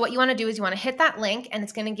 So what you want to do is you want to hit that link, and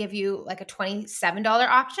it's going to give you like a $27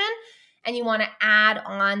 option. And you want to add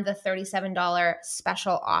on the $37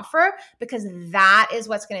 special offer, because that is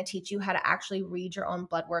what's going to teach you how to actually read your own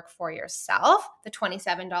blood work for yourself. The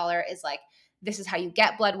 $27 is like, this is how you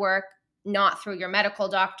get blood work, not through your medical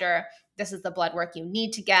doctor. This is the blood work you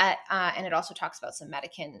need to get. And it also talks about some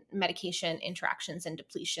medication interactions and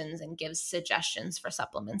depletions and gives suggestions for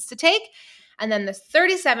supplements to take. And then the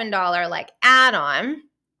 $37 like add-on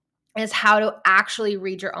is how to actually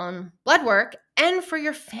read your own blood work and for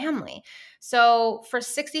your family. So for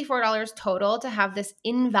 $64 total to have this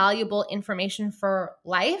invaluable information for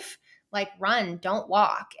life, like run, don't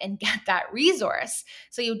walk, and get that resource.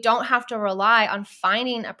 So you don't have to rely on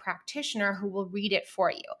finding a practitioner who will read it for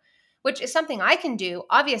you, which is something I can do,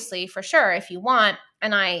 obviously, for sure, if you want.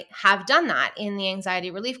 And I have done that in the anxiety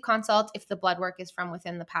relief consult if the blood work is from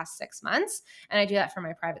within the past 6 months. And I do that for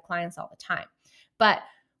my private clients all the time. But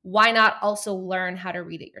why not also learn how to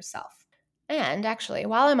read it yourself? And actually,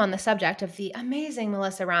 while I'm on the subject of the amazing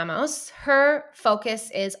Melissa Ramos, her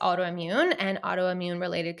focus is autoimmune and autoimmune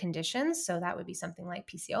related conditions. So that would be something like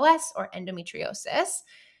PCOS or endometriosis.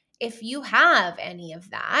 If you have any of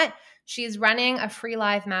that, she's running a free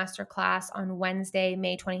live masterclass on Wednesday,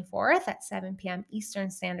 May 24th at 7 p.m. Eastern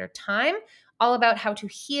Standard Time, all about how to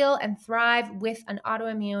heal and thrive with an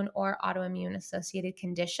autoimmune or autoimmune associated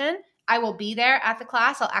condition. I will be there at the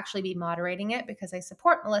class. I'll actually be moderating it because I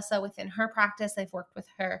support Melissa within her practice. I've worked with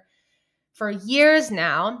her for years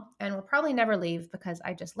now and will probably never leave because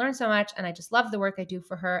I just learned so much and I just love the work I do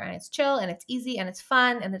for her, and it's chill and it's easy and it's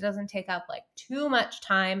fun and it doesn't take up like too much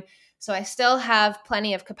time. So I still have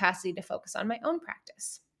plenty of capacity to focus on my own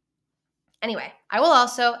practice. Anyway, I will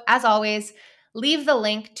also, as always, leave the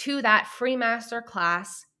link to that free master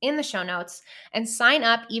class in the show notes and sign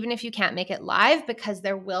up even if you can't make it live, because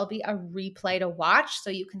there will be a replay to watch so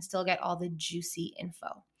you can still get all the juicy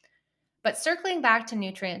info. But circling back to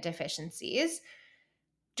nutrient deficiencies,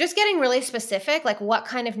 just getting really specific, like what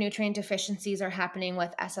kind of nutrient deficiencies are happening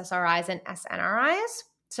with SSRIs and SNRIs.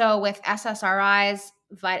 So with SSRIs,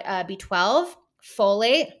 B12,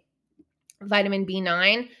 folate, vitamin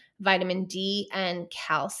B9, vitamin D, and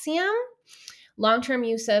calcium. Long-term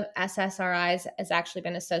use of SSRIs has actually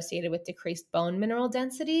been associated with decreased bone mineral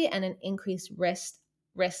density and an increased risk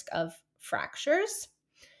of fractures.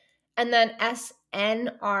 And then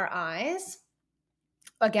SNRIs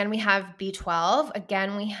Again, we have B12.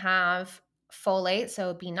 Again, we have folate,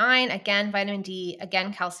 so B9. Again, vitamin D.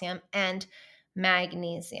 Again, calcium and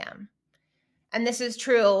magnesium. And this is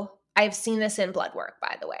true. I've seen this in blood work,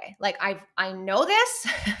 by the way. Like I know this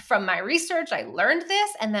from my research. I learned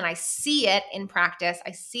this, and then I see it in practice.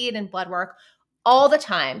 I see it in blood work all the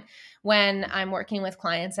time when I'm working with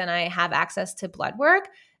clients and I have access to blood work.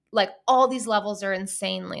 Like all these levels are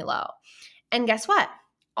insanely low. And guess what?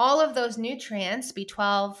 All of those nutrients,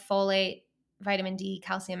 B12, folate, vitamin D,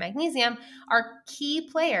 calcium, magnesium, are key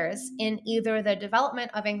players in either the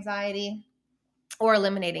development of anxiety or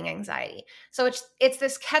eliminating anxiety. So it's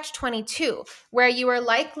this catch-22 where you are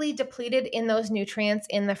likely depleted in those nutrients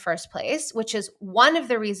in the first place, which is one of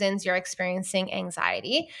the reasons you're experiencing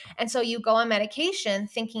anxiety. And so you go on medication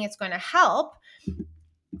thinking it's going to help,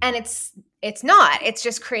 and it's not. It's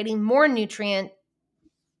just creating more nutrient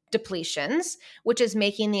depletions, which is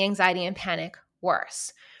making the anxiety and panic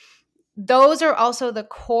worse. Those are also the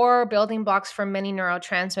core building blocks for many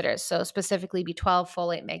neurotransmitters, so specifically B12,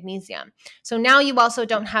 folate, magnesium. So now you also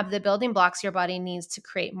don't have the building blocks your body needs to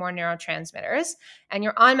create more neurotransmitters, and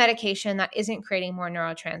you're on medication that isn't creating more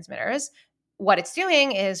neurotransmitters. What it's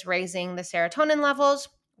doing is raising the serotonin levels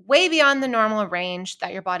way beyond the normal range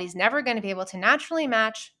that your body's never going to be able to naturally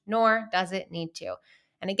match, nor does it need to.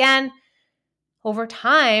 And again, over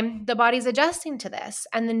time, the body's adjusting to this.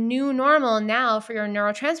 And the new normal now for your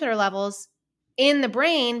neurotransmitter levels in the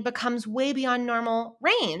brain becomes way beyond normal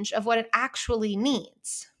range of what it actually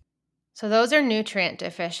needs. So those are nutrient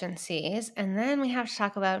deficiencies. And then we have to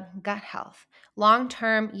talk about gut health.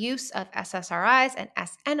 Long-term use of SSRIs and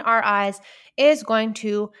SNRIs is going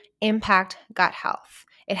to impact gut health.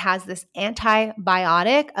 It has this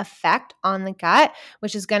antibiotic effect on the gut,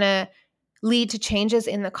 which is going to lead to changes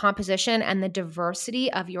in the composition and the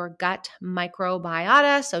diversity of your gut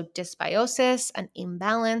microbiota. So dysbiosis, an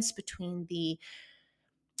imbalance between the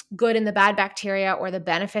good and the bad bacteria, or the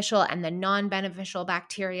beneficial and the non-beneficial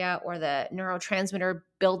bacteria, or the neurotransmitter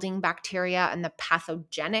building bacteria and the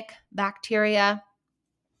pathogenic bacteria.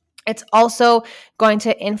 It's also going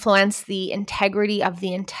to influence the integrity of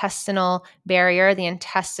the intestinal barrier, the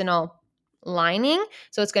intestinal lining.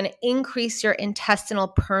 So it's going to increase your intestinal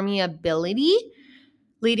permeability,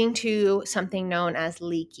 leading to something known as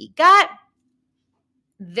leaky gut.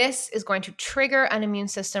 This is going to trigger an immune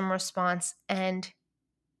system response, and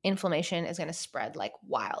inflammation is going to spread like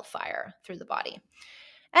wildfire through the body.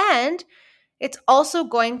 And it's also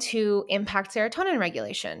going to impact serotonin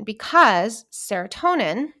regulation, because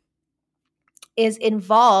serotonin is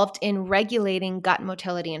involved in regulating gut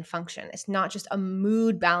motility and function. It's not just a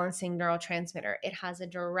mood balancing neurotransmitter. It has a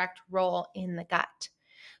direct role in the gut.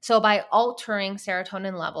 So by altering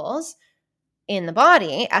serotonin levels in the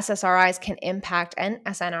body, SSRIs can impact, and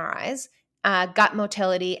SNRIs, gut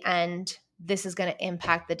motility, and this is going to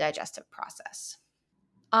impact the digestive process.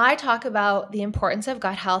 I talk about the importance of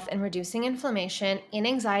gut health and reducing inflammation in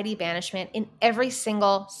anxiety banishment in every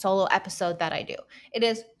single solo episode that I do. It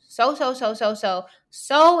is so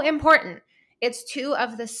important. It's 2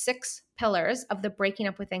 of the 6 pillars of the Breaking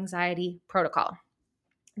Up with Anxiety protocol.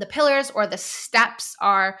 The pillars, or the steps,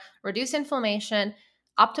 are reduce inflammation,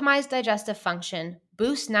 optimize digestive function,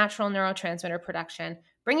 boost natural neurotransmitter production,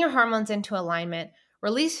 bring your hormones into alignment,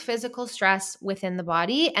 release physical stress within the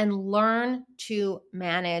body, and learn to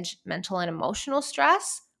manage mental and emotional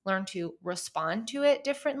stress, learn to respond to it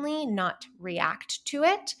differently, not react to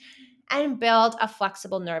it, and build a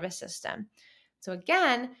flexible nervous system. So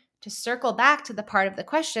again, to circle back to the part of the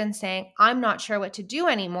question saying, I'm not sure what to do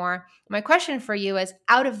anymore, my question for you is,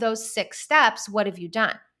 out of those 6 steps, what have you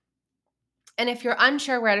done? And if you're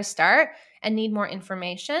unsure where to start and need more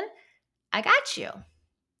information, I got you.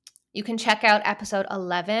 You can check out episode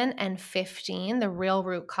 11 and 15, The Real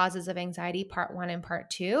Root Causes of Anxiety, part 1 and part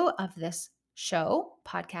 2 of this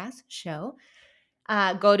podcast show.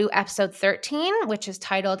 Go to episode 13, which is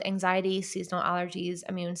titled Anxiety, Seasonal Allergies,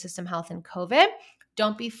 Immune System Health, and COVID.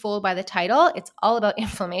 Don't be fooled by the title. It's all about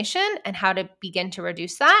inflammation and how to begin to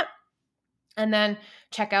reduce that. And then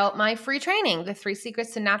check out my free training, The 3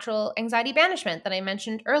 Secrets to Natural Anxiety Banishment, that I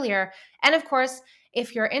mentioned earlier. And of course,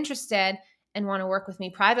 if you're interested and want to work with me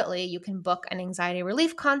privately, you can book an anxiety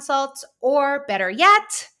relief consult, or better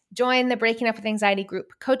yet, join the Breaking Up with Anxiety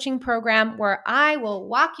group coaching program, where I will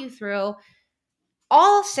walk you through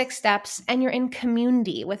all 6 steps, and you're in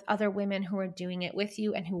community with other women who are doing it with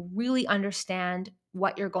you and who really understand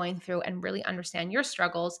what you're going through and really understand your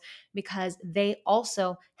struggles, because they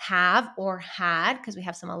also have, or had, because we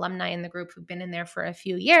have some alumni in the group who've been in there for a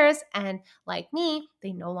few years, and like me,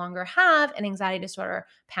 they no longer have an anxiety disorder,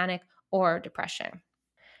 panic, or depression.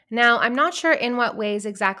 Now, I'm not sure in what ways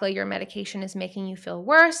exactly your medication is making you feel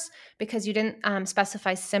worse because you didn't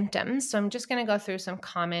specify symptoms. So I'm just going to go through some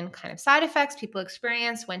common kind of side effects people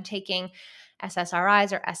experience when taking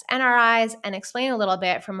SSRIs or SNRIs and explain a little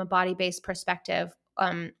bit from a body-based perspective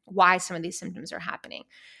why some of these symptoms are happening.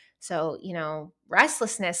 So,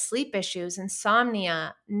 restlessness, sleep issues,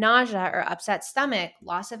 insomnia, nausea or upset stomach,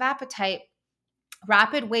 loss of appetite,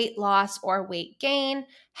 rapid weight loss or weight gain,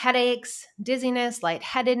 headaches, dizziness,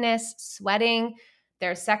 lightheadedness, sweating.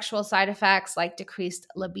 There's sexual side effects like decreased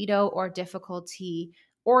libido or difficulty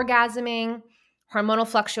orgasming, hormonal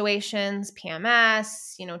fluctuations,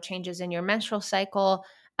 PMS, changes in your menstrual cycle,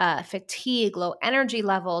 fatigue, low energy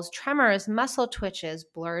levels, tremors, muscle twitches,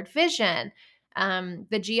 blurred vision.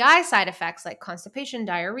 The GI side effects like constipation,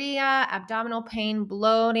 diarrhea, abdominal pain,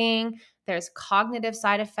 bloating. There's cognitive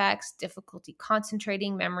side effects, difficulty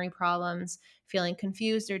concentrating, memory problems, feeling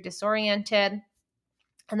confused or disoriented,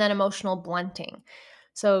 and then emotional blunting.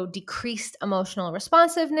 So, decreased emotional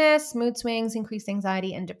responsiveness, mood swings, increased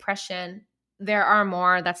anxiety, and depression. There are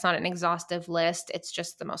more. That's not an exhaustive list. It's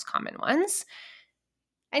just the most common ones.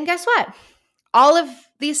 And guess what? All of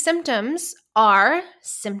these symptoms are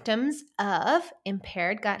symptoms of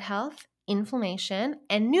impaired gut health, inflammation,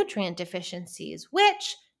 and nutrient deficiencies,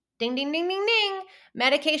 which, ding, ding, ding, ding, ding,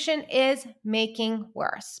 medication is making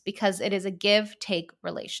worse because it is a give-take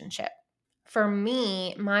relationship. For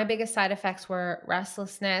me, my biggest side effects were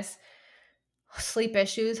restlessness, sleep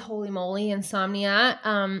issues, holy moly, insomnia,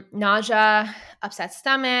 nausea, upset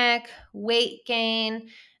stomach, weight gain.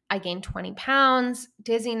 I gained 20 pounds,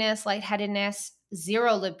 dizziness, lightheadedness,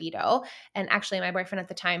 zero libido. And actually, my boyfriend at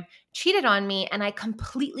the time cheated on me and I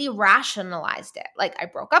completely rationalized it. Like, I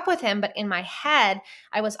broke up with him, but in my head,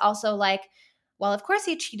 I was also like, well, of course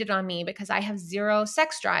he cheated on me because I have zero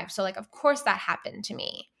sex drive. So, like, of course that happened to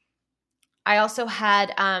me. I also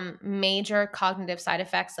had major cognitive side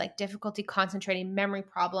effects like difficulty concentrating, memory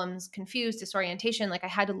problems, confused, disorientation. Like, I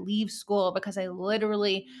had to leave school because I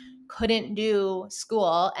literally couldn't do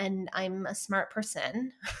school, and I'm a smart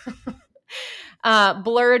person.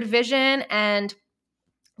 Blurred vision and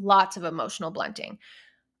lots of emotional blunting.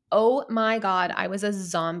 Oh my God, I was a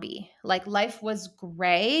zombie. Like, life was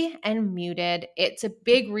gray and muted. It's a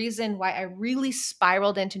big reason why I really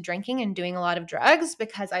spiraled into drinking and doing a lot of drugs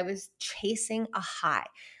because I was chasing a high.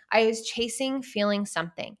 I was chasing feeling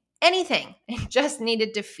something, anything. I just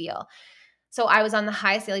needed to feel. So I was on the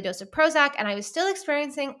highest daily dose of Prozac and I was still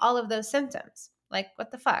experiencing all of those symptoms. Like,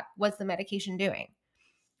 what the fuck was the medication doing?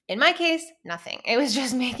 In my case, nothing. It was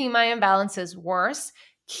just making my imbalances worse,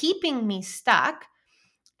 keeping me stuck.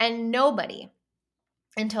 And nobody,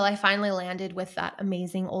 until I finally landed with that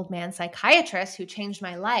amazing old man psychiatrist who changed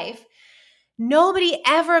my life, nobody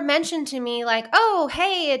ever mentioned to me like, oh,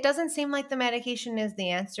 hey, it doesn't seem like the medication is the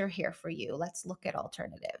answer here for you. Let's look at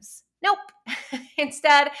alternatives. Nope.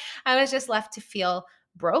 Instead, I was just left to feel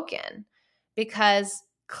broken because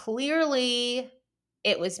clearly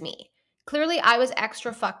it was me. Clearly, I was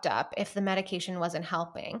extra fucked up if the medication wasn't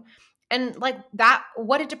helping. And like that,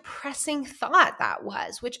 what a depressing thought that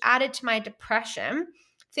was, which added to my depression.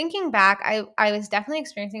 Thinking back, I was definitely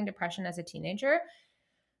experiencing depression as a teenager,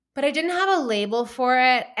 but I didn't have a label for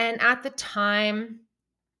it. And at the time,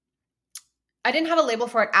 I didn't have a label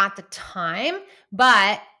for it at the time,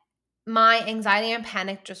 but my anxiety and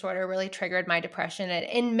panic disorder really triggered my depression. And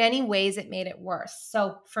in many ways, it made it worse.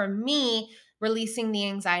 So for me, releasing the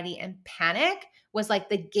anxiety and panic was like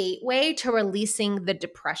the gateway to releasing the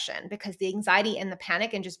depression because the anxiety and the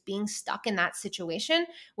panic and just being stuck in that situation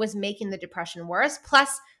was making the depression worse.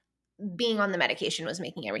 Plus, being on the medication was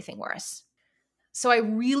making everything worse. So I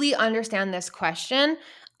really understand this question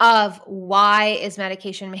of why is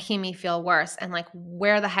medication making me feel worse and like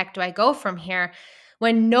where the heck do I go from here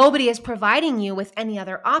when nobody is providing you with any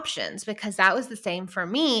other options, because that was the same for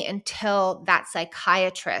me until that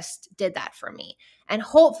psychiatrist did that for me. And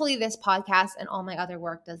hopefully this podcast and all my other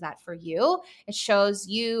work does that for you. It shows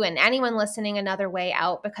you and anyone listening another way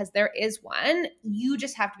out because there is one. You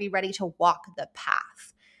just have to be ready to walk the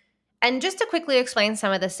path. And just to quickly explain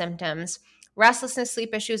some of the symptoms, restlessness,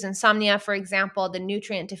 sleep issues, insomnia, for example, the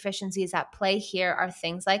nutrient deficiencies at play here are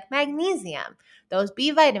things like magnesium, those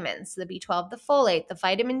B vitamins, the B12, the folate, the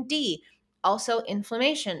vitamin D, also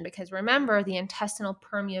inflammation, because remember the intestinal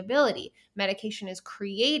permeability medication is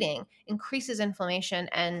creating increases inflammation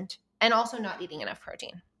and also not eating enough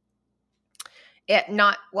protein.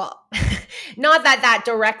 Not that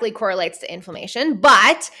directly correlates to inflammation,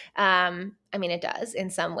 but I mean, it does in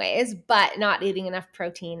some ways, but not eating enough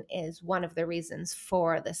protein is one of the reasons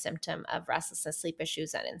for the symptom of restlessness, sleep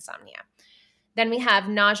issues, and insomnia. Then we have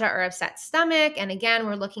nausea or upset stomach. And again,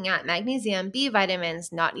 we're looking at magnesium, B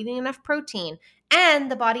vitamins, not eating enough protein, and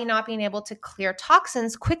the body not being able to clear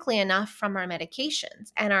toxins quickly enough from our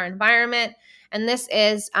medications and our environment. And this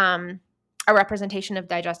is a representation of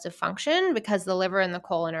digestive function because the liver and the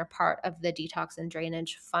colon are part of the detox and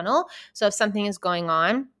drainage funnel. So if something is going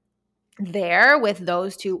on there with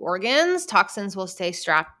those two organs, toxins will stay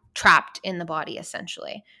trapped in the body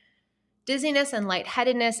essentially. Dizziness and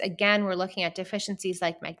lightheadedness, again, we're looking at deficiencies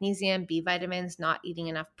like magnesium, B vitamins, not eating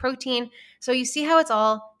enough protein. So you see how it's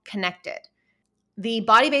all connected. The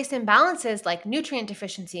body-based imbalances like nutrient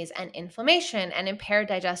deficiencies and inflammation and impaired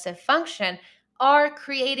digestive function are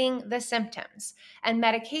creating the symptoms. And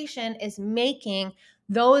medication is making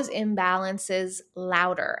those imbalances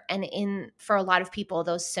louder, and for a lot of people,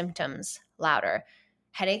 those symptoms louder.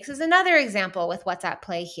 Headaches is another example with what's at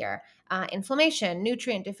play here. Inflammation,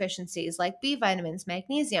 nutrient deficiencies like B vitamins,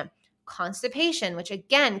 magnesium, constipation, which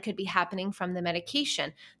again could be happening from the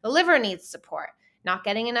medication. The liver needs support, not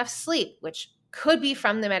getting enough sleep, which could be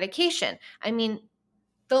from the medication. I mean,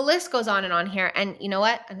 the list goes on and on here. And you know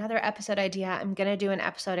what? Another episode idea. I'm going to do an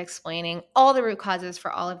episode explaining all the root causes for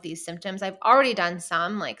all of these symptoms. I've already done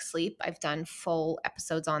some, like sleep. I've done full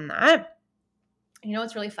episodes on that. You know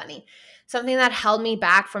what's really funny? Something that held me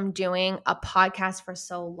back from doing a podcast for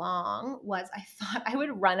so long was I thought I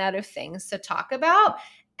would run out of things to talk about.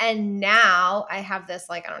 And now I have this,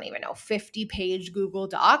 I don't even know, 50-page Google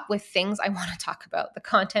Doc with things I want to talk about. The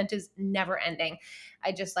content is never ending.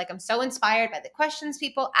 I'm so inspired by the questions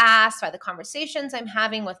people ask, by the conversations I'm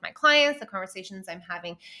having with my clients, the conversations I'm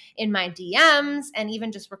having in my DMs, and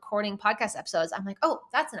even just recording podcast episodes. I'm like, oh,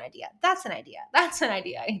 that's an idea. That's an idea. That's an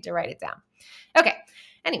idea. I need to write it down. Okay.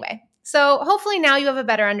 Anyway, so hopefully now you have a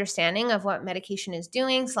better understanding of what medication is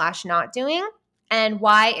doing / not doing and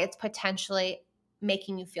why it's potentially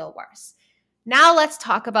making you feel worse. Now let's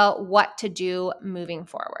talk about what to do moving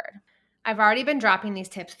forward. I've already been dropping these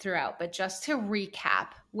tips throughout, but just to recap,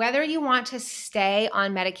 whether you want to stay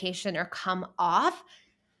on medication or come off,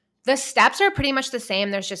 the steps are pretty much the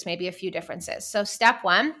same. There's just maybe a few differences. So step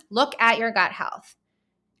 1, look at your gut health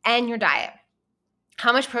and your diet.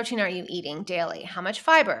 How much protein are you eating daily? How much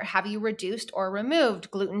fiber? Have you reduced or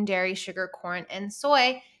removed gluten, dairy, sugar, corn, and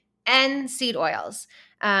soy, and seed oils?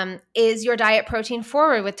 Is your diet protein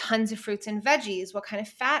forward with tons of fruits and veggies? What kind of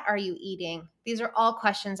fat are you eating? These are all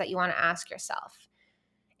questions that you want to ask yourself.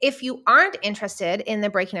 If you aren't interested in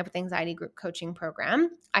the Breaking Up with Anxiety group coaching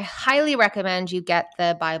program, I highly recommend you get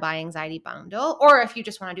the Bye Bye Anxiety bundle, or if you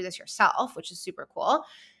just want to do this yourself, which is super cool.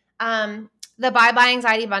 The Bye Bye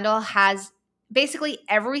Anxiety bundle has basically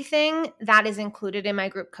everything that is included in my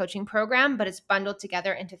group coaching program, but it's bundled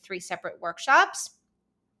together into 3 separate workshops,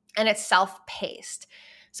 and it's self-paced.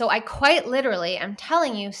 So I quite literally am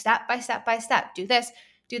telling you step by step by step, do this,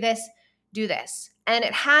 do this, do this. And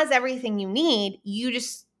it has everything you need. You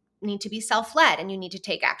just need to be self-led and you need to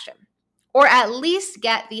take action. Or at least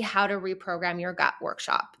get the How to Reprogram Your Gut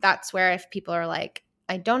workshop. That's where if people are like,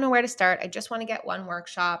 I don't know where to start, I just want to get one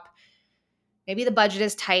workshop. Maybe the budget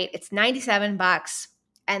is tight. It's $97,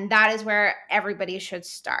 and that is where everybody should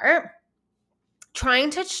start.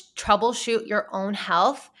 Trying to troubleshoot your own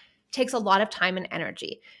health takes a lot of time and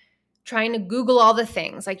energy. Trying to Google all the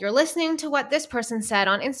things, like you're listening to what this person said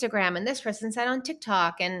on Instagram and this person said on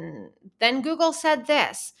TikTok, and then Google said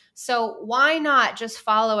this. So why not just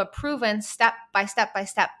follow a proven step by step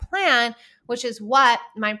plan, which is what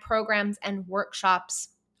my programs and workshops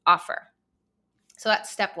offer. So that's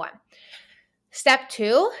step 1. Step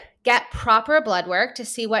 2, get proper blood work to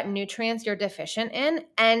see what nutrients you're deficient in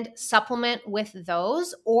and supplement with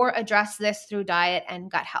those or address this through diet and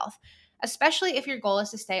gut health, especially if your goal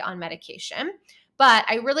is to stay on medication. But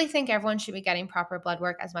I really think everyone should be getting proper blood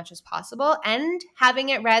work as much as possible and having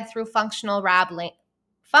it read through functional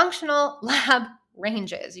lab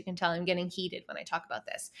ranges. You can tell I'm getting heated when I talk about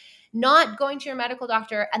this. Not going to your medical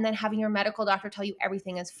doctor and then having your medical doctor tell you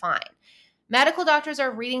everything is fine. Medical doctors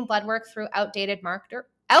are reading blood work through outdated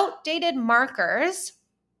markers.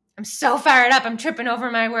 I'm so fired up. I'm tripping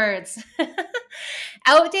over my words.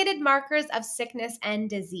 Outdated markers of sickness and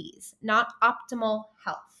disease, not optimal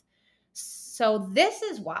health. So this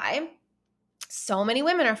is why so many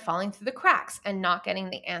women are falling through the cracks and not getting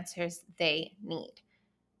the answers they need.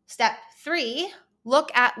 Step 3,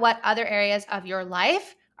 look at what other areas of your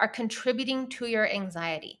life are contributing to your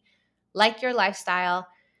anxiety, like your lifestyle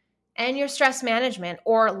and your stress management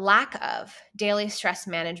or lack of daily stress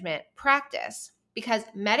management practice. Because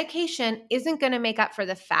medication isn't going to make up for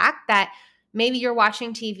the fact that maybe you're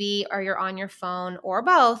watching TV or you're on your phone or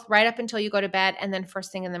both right up until you go to bed, and then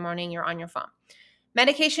first thing in the morning you're on your phone.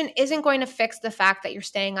 Medication isn't going to fix the fact that you're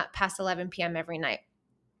staying up past 11 p.m. every night,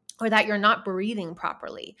 or that you're not breathing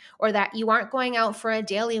properly, or that you aren't going out for a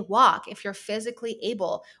daily walk if you're physically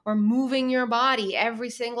able, or moving your body every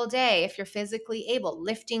single day if you're physically able,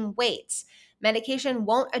 lifting weights. Medication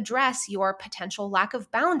won't address your potential lack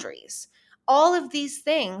of boundaries. All of these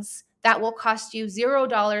things that will cost you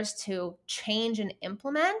 $0 to change and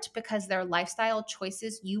implement because they're lifestyle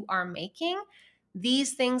choices you are making,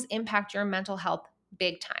 these things impact your mental health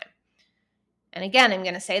big time. And again, I'm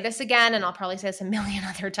going to say this again, and I'll probably say this a million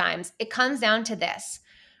other times. It comes down to this: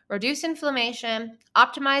 reduce inflammation,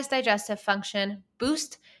 optimize digestive function,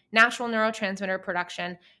 boost natural neurotransmitter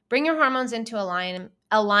production, bring your hormones into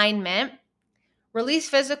alignment, release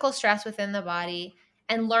physical stress within the body,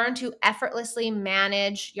 and learn to effortlessly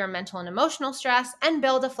manage your mental and emotional stress and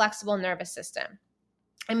build a flexible nervous system.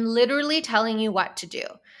 I'm literally telling you what to do.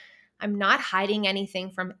 I'm not hiding anything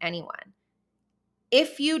from anyone.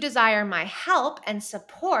 If you desire my help and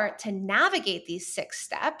support to navigate these 6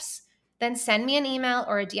 steps, then send me an email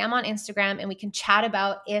or a DM on Instagram and we can chat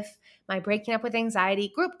about if my Breaking Up with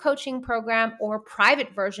Anxiety group coaching program or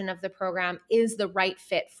private version of the program is the right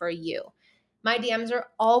fit for you. My DMs are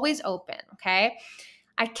always open, okay?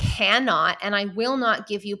 I cannot and I will not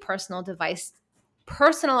give you personalized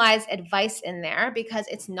advice in there because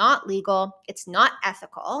it's not legal, it's not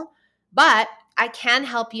ethical, but I can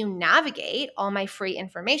help you navigate all my free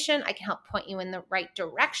information. I can help point you in the right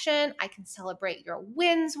direction. I can celebrate your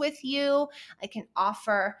wins with you. I can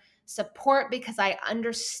offer support because I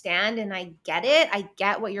understand and I get it. I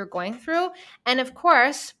get what you're going through. And of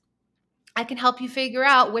course, I can help you figure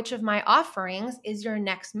out which of my offerings is your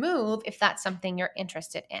next move if that's something you're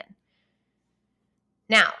interested in.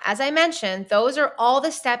 Now, as I mentioned, those are all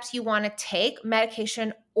the steps you want to take,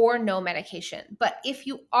 medication or no medication. But if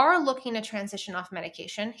you are looking to transition off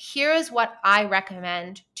medication, here is what I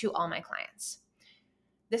recommend to all my clients.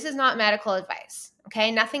 This is not medical advice,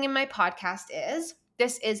 okay? Nothing in my podcast is.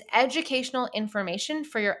 This is educational information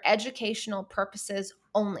for your educational purposes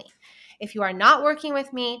only. If you are not working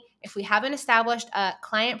with me, if we haven't established a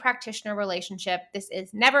client-practitioner relationship, this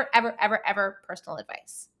is never, ever, ever, ever personal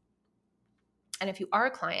advice. And if you are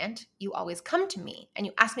a client, you always come to me and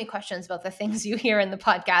you ask me questions about the things you hear in the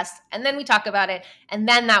podcast, and then we talk about it, and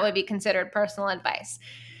then that would be considered personal advice.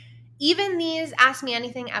 Even these Ask Me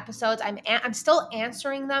Anything episodes, I'm still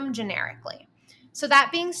answering them generically. So that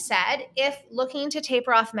being said, if looking to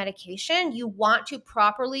taper off medication, you want to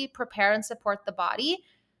properly prepare and support the body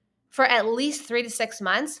for at least 3 to 6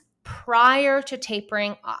 months prior to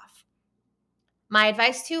tapering off. My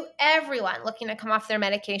advice to everyone looking to come off their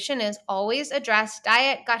medication is always address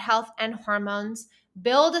diet, gut health, and hormones.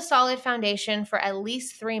 Build a solid foundation for at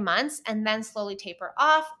least 3 months and then slowly taper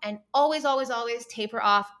off. And always, always, always taper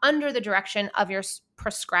off under the direction of your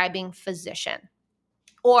prescribing physician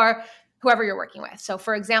or whoever you're working with. So,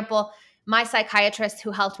 for example, my psychiatrist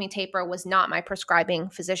who helped me taper was not my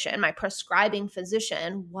prescribing physician. My prescribing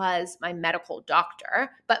physician was my medical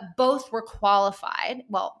doctor, but both were qualified.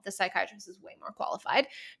 Well, the psychiatrist is way more qualified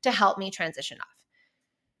to help me transition off.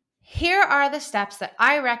 Here are the steps that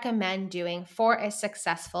I recommend doing for a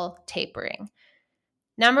successful tapering.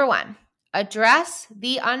 Number 1, address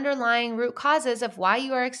the underlying root causes of why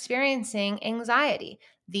you are experiencing anxiety.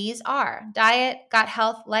 These are diet, gut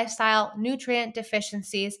health, lifestyle, nutrient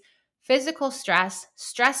deficiencies, physical stress,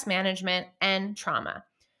 stress management, and trauma.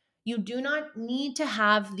 You do not need to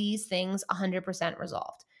have these things 100%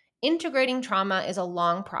 resolved. Integrating trauma is a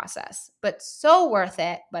long process, but so worth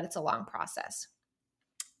it, but it's a long process.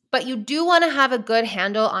 But you do want to have a good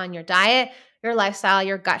handle on your diet, your lifestyle,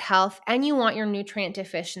 your gut health, and you want your nutrient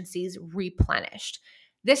deficiencies replenished.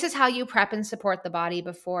 This is how you prep and support the body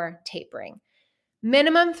before tapering.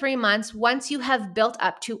 Minimum 3 months once you have built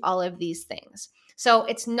up to all of these things. So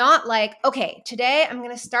it's not like, okay, today I'm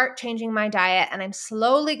going to start changing my diet and I'm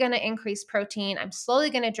slowly going to increase protein. I'm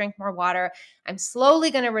slowly going to drink more water. I'm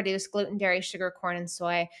slowly going to reduce gluten, dairy, sugar, corn, and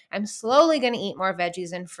soy. I'm slowly going to eat more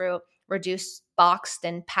veggies and fruit, reduce boxed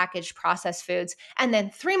and packaged processed foods. And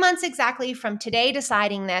then 3 months exactly from today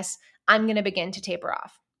deciding this, I'm going to begin to taper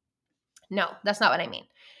off. No, that's not what I mean.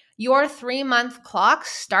 Your 3-month clock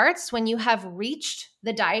starts when you have reached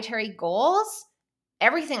the dietary goals,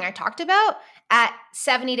 everything I talked about, at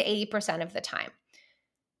 70 to 80% of the time.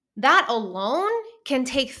 That alone can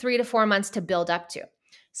take 3 to 4 months to build up to.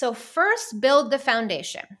 So first, build the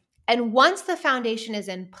foundation. And once the foundation is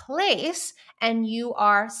in place and you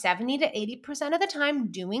are 70 to 80% of the time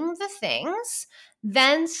doing the things,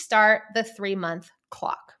 then start the 3-month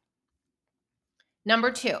clock.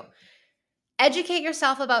 Number 2, Educate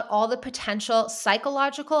yourself about all the potential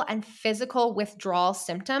psychological and physical withdrawal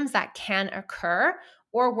symptoms that can occur,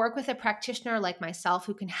 or work with a practitioner like myself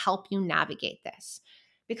who can help you navigate this.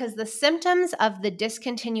 Because the symptoms of the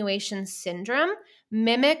discontinuation syndrome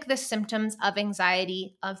mimic the symptoms of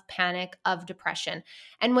anxiety, of panic, of depression.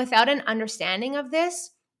 And without an understanding of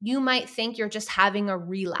this, you might think you're just having a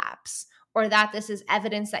relapse or that this is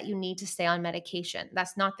evidence that you need to stay on medication.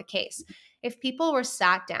 That's not the case. If people were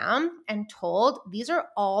sat down and told these are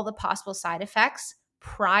all the possible side effects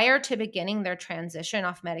prior to beginning their transition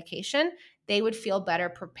off medication, they would feel better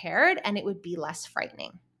prepared and it would be less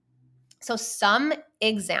frightening. So some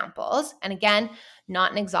examples, and again,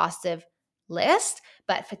 not an exhaustive list,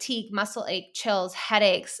 but fatigue, muscle ache, chills,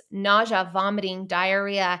 headaches, nausea, vomiting,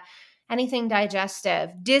 diarrhea, anything digestive,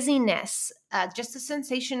 dizziness, just a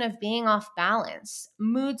sensation of being off balance,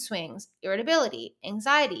 mood swings, irritability,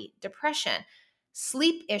 anxiety, depression,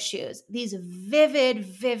 sleep issues, these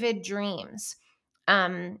vivid dreams,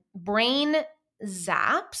 brain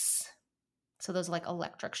zaps. So those are like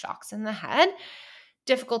electric shocks in the head,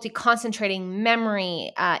 difficulty concentrating,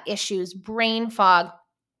 memory issues, brain fog,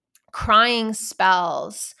 crying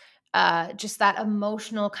spells, just that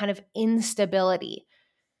emotional kind of instability.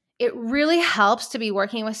 It really helps to be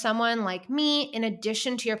working with someone like me in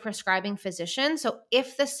addition to your prescribing physician. So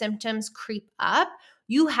if the symptoms creep up,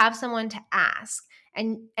 you have someone to ask.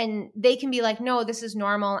 And they can be like, no, this is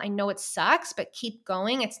normal. I know it sucks, but keep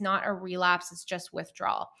going. It's not a relapse. It's just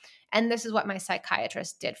withdrawal. And this is what my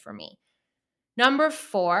psychiatrist did for me. Number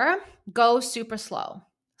 4, go super slow.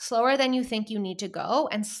 Slower than you think you need to go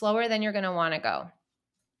and slower than you're going to want to go.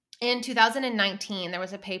 In 2019, there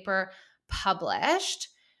was a paper published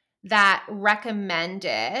that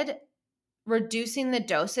recommended reducing the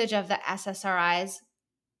dosage of the SSRIs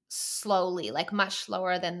slowly, like much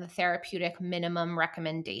slower than the therapeutic minimum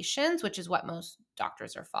recommendations, which is what most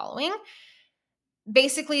doctors are following.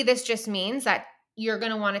 Basically, this just means that you're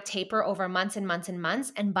going to want to taper over months and months and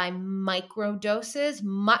months, and by micro doses,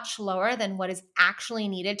 much lower than what is actually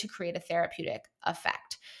needed to create a therapeutic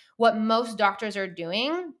effect. What most doctors are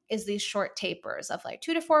doing is these short tapers of like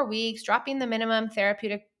 2 to 4 weeks, dropping to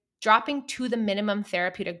the minimum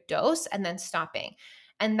therapeutic dose and then stopping.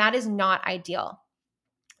 And that is not ideal.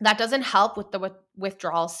 That doesn't help with the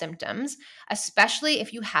withdrawal symptoms, especially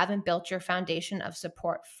if you haven't built your foundation of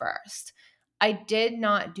support first. I did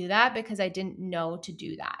not do that because I didn't know to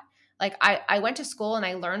do that. Like I went to school and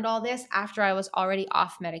I learned all this after I was already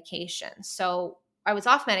off medication. So I was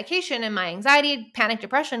off medication and my anxiety, panic,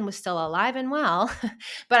 depression was still alive and well,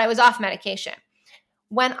 but I was off medication.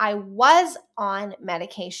 When I was on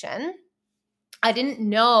medication, I didn't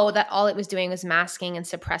know that all it was doing was masking and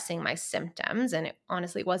suppressing my symptoms. And it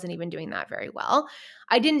honestly wasn't even doing that very well.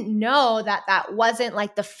 I didn't know that that wasn't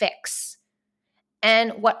like the fix.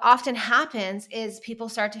 And what often happens is people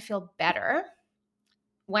start to feel better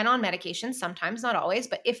when on medication, sometimes, not always,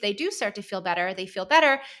 but if they do start to feel better, they feel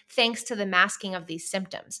better thanks to the masking of these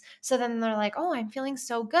symptoms. So then they're like, oh, I'm feeling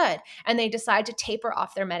so good. And they decide to taper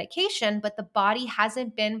off their medication, but the body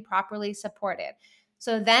hasn't been properly supported.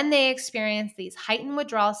 So then they experience these heightened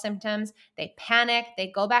withdrawal symptoms. They panic. They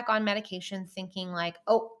go back on medication thinking like,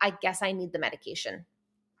 oh, I guess I need the medication.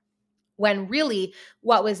 When really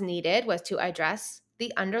what was needed was to address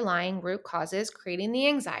the underlying root causes creating the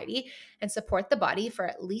anxiety and support the body for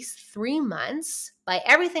at least 3 months by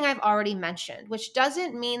everything I've already mentioned, which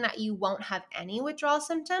doesn't mean that you won't have any withdrawal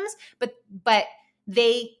symptoms, but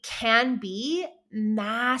they can be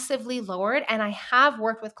massively lowered. And I have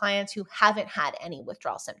worked with clients who haven't had any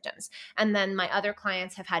withdrawal symptoms. And then my other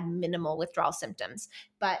clients have had minimal withdrawal symptoms.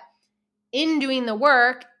 But in doing the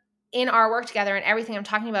work, in our work together and everything I'm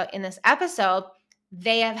talking about in this episode,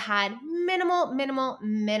 they have had minimal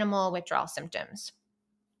withdrawal symptoms.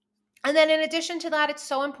 And then in addition to that, it's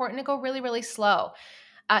so important to go really, really slow.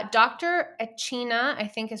 Dr. Achina, I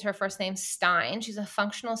think is her first name, Stein. She's a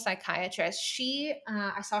functional psychiatrist.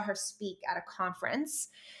 I saw her speak at a conference,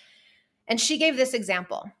 and she gave this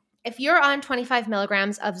example. If you're on 25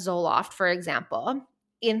 milligrams of Zoloft, for example,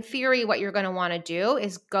 in theory, what you're going to want to do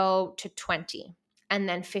is go to 20, and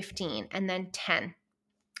then 15, and then 10,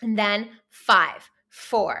 and then 5,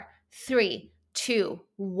 4, 3, 2,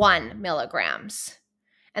 1 milligrams.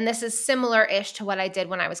 And this is similar-ish to what I did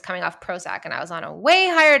when I was coming off Prozac, and I was on a way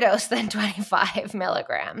higher dose than 25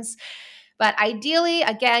 milligrams. But ideally,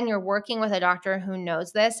 again, you're working with a doctor who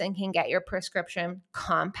knows this and can get your prescription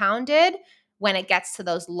compounded when it gets to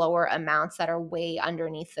those lower amounts that are way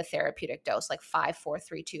underneath the therapeutic dose, like 5, 4,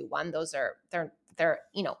 3, 2, 1. Those are, they're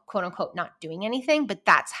quote unquote, not doing anything, but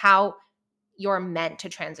that's how you're meant to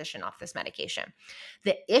transition off this medication.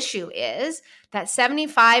 The issue is that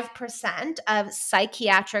 75% of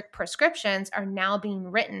psychiatric prescriptions are now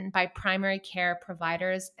being written by primary care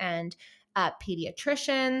providers and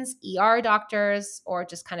pediatricians, ER doctors, or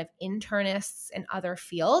just kind of internists in other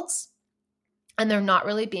fields. And they're not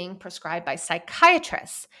really being prescribed by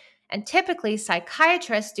psychiatrists. And typically,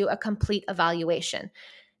 psychiatrists do a complete evaluation.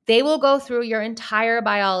 They will go through your entire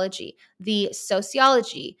biology, the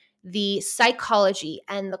sociology, the psychology,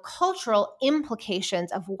 and the cultural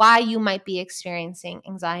implications of why you might be experiencing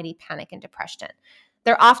anxiety, panic, and depression.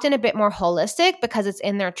 They're often a bit more holistic because it's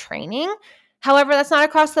in their training. However, that's not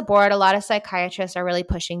across the board. A lot of psychiatrists are really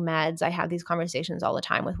pushing meds. I have these conversations all the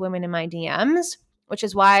time with women in my DMs, which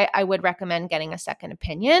is why I would recommend getting a second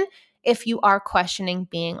opinion if you are questioning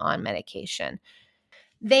being on medication.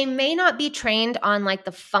 They may not be trained on like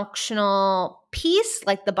the functional piece,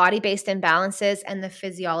 like the body-based imbalances and the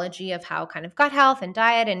physiology of how kind of gut health and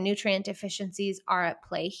diet and nutrient deficiencies are at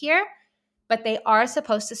play here, but they are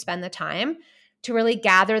supposed to spend the time to really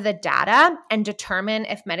gather the data and determine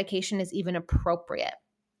if medication is even appropriate.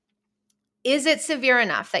 Is it severe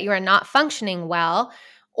enough that you are not functioning well,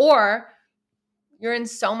 or you're in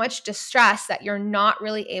so much distress that you're not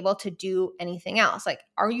really able to do anything else? Like,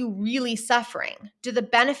 are you really suffering? Do the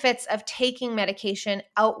benefits of taking medication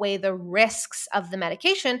outweigh the risks of the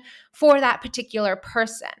medication for that particular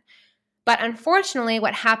person? But unfortunately,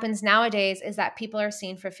 what happens nowadays is that people are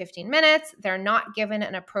seen for 15 minutes, they're not given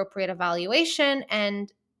an appropriate evaluation,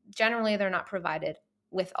 and generally they're not provided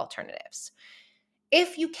with alternatives.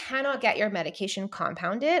 If you cannot get your medication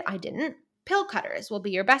compounded, pill cutters will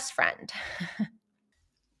be your best friend.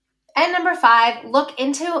 And number 5, look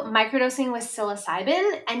into microdosing with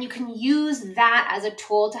psilocybin, and you can use that as a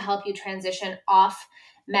tool to help you transition off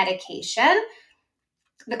medication.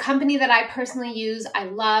 The company that I personally use, I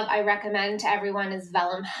love, I recommend to everyone is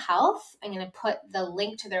Vellum Health. I'm going to put the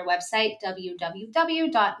link to their website,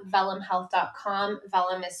 www.vellumhealth.com.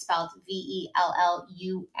 Vellum is spelled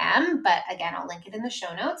Vellum, but again, I'll link it in the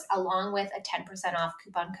show notes, along with a 10% off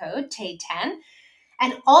coupon code, TAY10.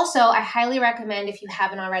 And also, I highly recommend, if you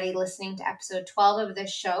haven't already, listening to episode 12 of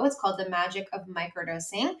this show. It's called The Magic of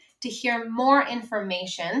Microdosing. To hear more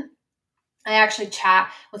information, I actually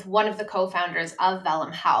chat with one of the co-founders of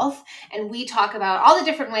Vellum Health, and we talk about all the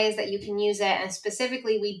different ways that you can use it. And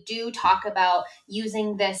specifically, we do talk about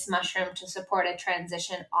using this mushroom to support a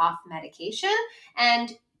transition off medication.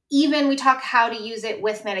 And even we talk how to use it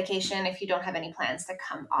with medication if you don't have any plans to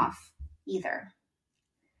come off either.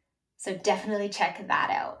 So definitely check that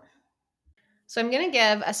out. So I'm going to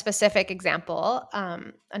give a specific example,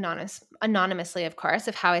 anonymously, of course,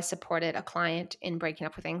 of how I supported a client in breaking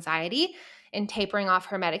up with anxiety and tapering off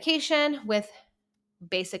her medication with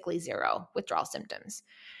basically zero withdrawal symptoms.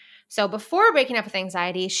 So before breaking up with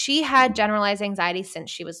anxiety, she had generalized anxiety since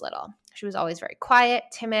she was little. She was always very quiet,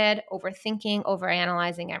 timid, overthinking,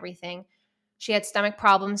 overanalyzing everything. She had stomach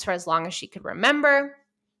problems for as long as she could remember.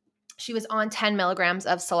 She was on 10 milligrams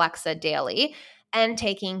of Celexa daily and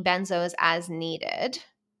taking benzos as needed.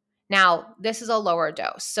 Now, this is a lower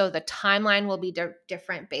dose, so the timeline will be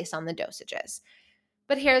different based on the dosages.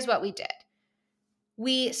 But here's what we did.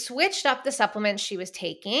 We switched up the supplements she was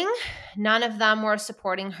taking. None of them were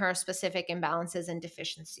supporting her specific imbalances and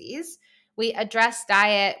deficiencies. We addressed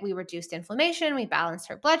diet, we reduced inflammation, we balanced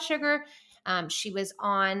her blood sugar. She was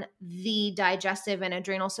on the digestive and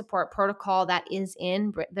adrenal support protocol that is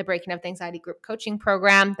in the Breaking Up with Anxiety group coaching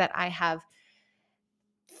program that I have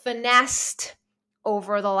finessed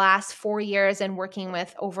over the last 4 years and working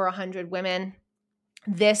with over 100 women.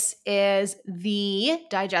 This is the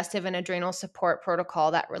digestive and adrenal support protocol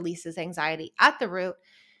that releases anxiety at the root.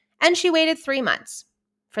 And she waited 3 months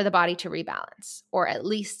for the body to rebalance, or at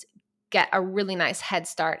least get a really nice head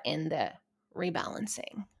start in the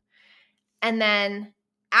rebalancing. And then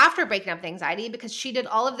after breaking up with anxiety, because she did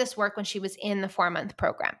all of this work when she was in the 4-month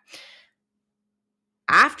program.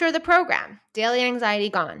 After the program, daily anxiety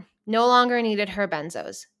gone, no longer needed her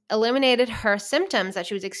benzos, eliminated her symptoms that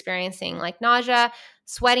she was experiencing, like nausea,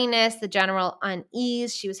 sweatiness, the general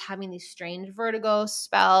unease. She was having these strange vertigo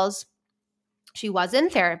spells. She was in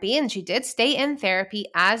therapy, and she did stay in therapy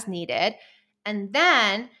as needed. And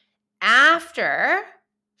then after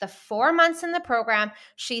the 4 months in the program,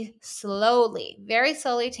 she slowly, very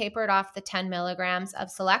slowly tapered off the 10 milligrams of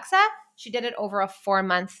Celexa. She did it over a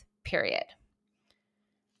 4-month period.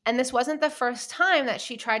 And this wasn't the first time that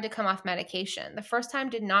she tried to come off medication. The first time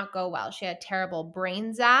did not go well. She had terrible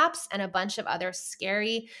brain zaps and a bunch of other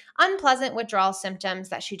scary, unpleasant withdrawal symptoms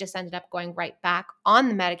that she just ended up going right back on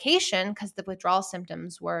the medication because the withdrawal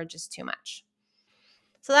symptoms were just too much.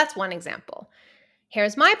 So that's one example.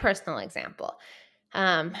 Here's my personal example.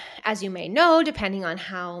 As you may know, depending on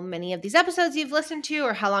how many of these episodes you've listened to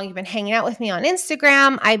or how long you've been hanging out with me on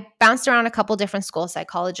Instagram, I bounced around a couple different school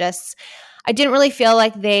psychologists. I didn't really feel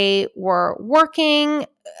like they were working.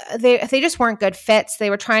 They just weren't good fits. They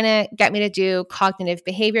were trying to get me to do cognitive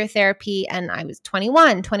behavior therapy, and I was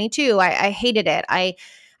 21, 22. I hated it. I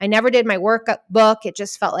never did my workbook. It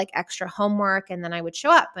just felt like extra homework. And then I would show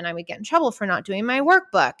up and I would get in trouble for not doing my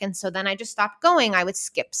workbook. And so then I just stopped going. I would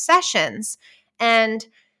skip sessions. And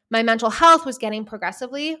my mental health was getting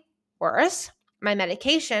progressively worse. My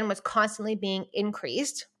medication was constantly being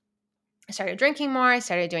increased. I started drinking more. I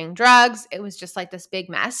started doing drugs. It was just like this big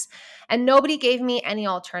mess. And nobody gave me any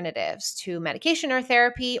alternatives to medication or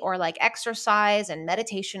therapy or like exercise and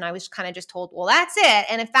meditation. I was kind of just told, well, that's it.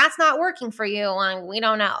 And if that's not working for you, we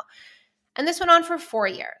don't know. And this went on for 4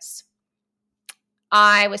 years.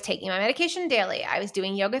 I was taking my medication daily. I was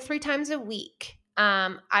doing yoga 3 times a week.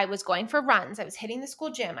 I was going for runs. I was hitting the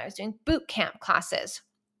school gym. I was doing boot camp classes.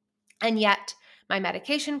 And yet my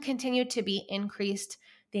medication continued to be increased.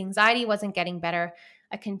 The anxiety wasn't getting better.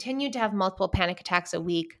 I continued to have multiple panic attacks a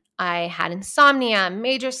week. I had insomnia,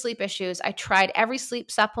 major sleep issues. I tried every sleep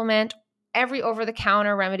supplement, every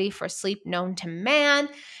over-the-counter remedy for sleep known to man,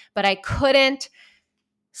 but I couldn't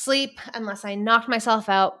sleep unless I knocked myself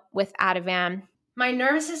out with Ativan. My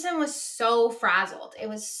nervous system was so frazzled. It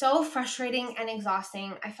was so frustrating and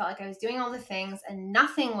exhausting. I felt like I was doing all the things and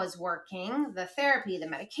nothing was working. The therapy, the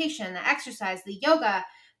medication, the exercise, the yoga,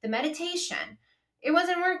 the meditation, it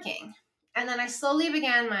wasn't working. And then I slowly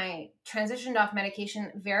began my transitioned off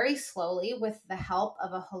medication very slowly with the help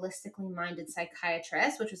of a holistically minded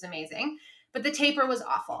psychiatrist, which was amazing. But the taper was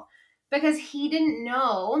awful because he didn't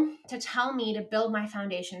know to tell me to build my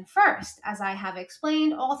foundation first, as I have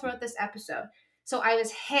explained all throughout this episode. So I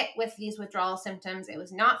was hit with these withdrawal symptoms. It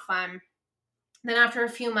was not fun. Then after a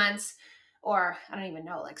few months, or I don't even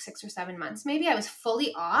know, like 6 or 7 months, maybe I was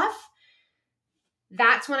fully off.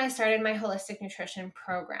 That's when I started my holistic nutrition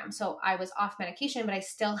program. So I was off medication, but I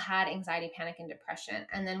still had anxiety, panic, and depression.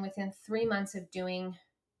 And then within 3 months of doing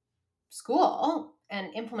school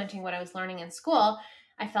and implementing what I was learning in school,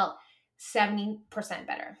 I felt 70%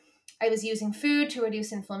 better. I was using food to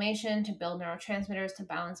reduce inflammation, to build neurotransmitters, to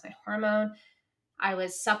balance my hormone. I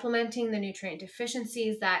was supplementing the nutrient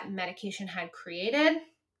deficiencies that medication had created.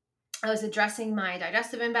 I was addressing my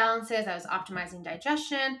digestive imbalances. I was optimizing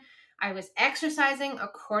digestion. I was exercising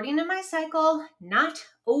according to my cycle, not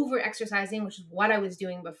over-exercising, which is what I was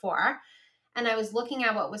doing before. And I was looking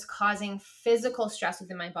at what was causing physical stress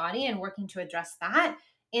within my body and working to address that.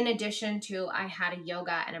 In addition to, I had a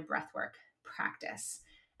yoga and a breathwork practice.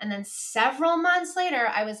 And then several months later,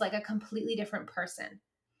 I was like a completely different person.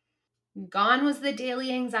 Gone was the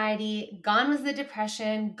daily anxiety, gone was the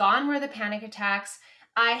depression, gone were the panic attacks.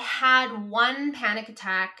 I had one panic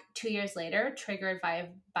attack 2 years later, triggered by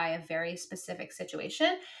a very specific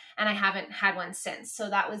situation, and I haven't had one since. So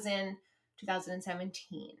that was in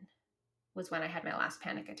 2017 was when I had my last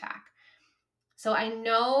panic attack. So I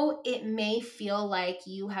know it may feel like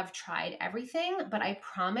you have tried everything, but I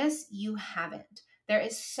promise you haven't. There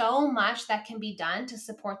is so much that can be done to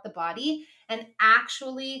support the body and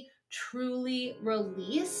actually truly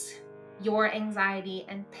release your anxiety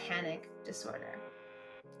and panic disorder.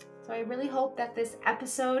 So I really hope that this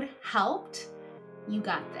episode helped. You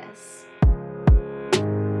got this.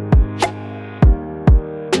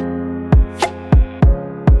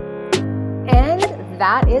 And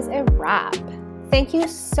that is a wrap. Thank you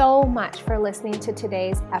so much for listening to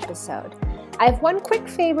today's episode. I have one quick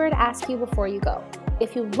favor to ask you before you go.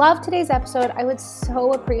 If you loved today's episode, I would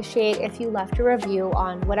so appreciate if you left a review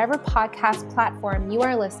on whatever podcast platform you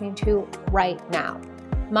are listening to right now.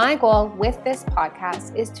 My goal with this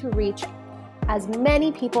podcast is to reach as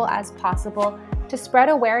many people as possible to spread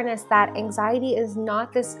awareness that anxiety is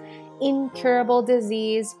not this incurable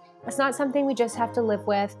disease. It's not something we just have to live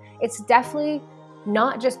with. It's definitely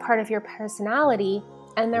not just part of your personality,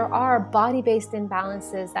 and there are body-based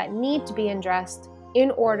imbalances that need to be addressed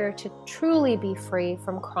in order to truly be free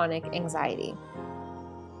from chronic anxiety.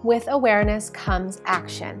 With awareness comes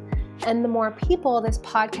action, and the more people this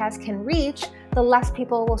podcast can reach, the less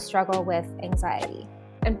people will struggle with anxiety.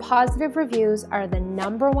 And positive reviews are the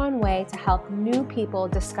 #1 way to help new people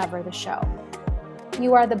discover the show.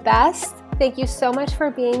 You are the best. Thank you so much for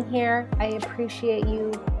being here. I appreciate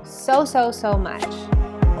you so much.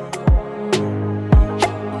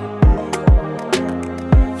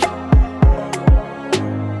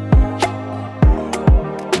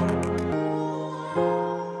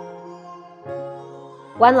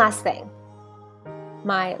 One last thing.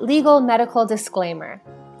 My legal medical disclaimer.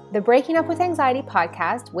 The Breaking Up with Anxiety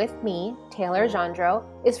podcast with me, Taylor Gendreau,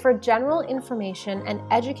 is for general information and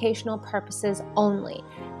educational purposes only,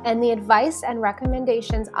 and the advice and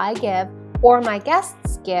recommendations I give or my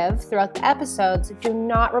guests give throughout the episodes do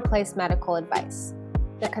not replace medical advice.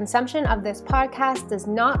 The consumption of this podcast does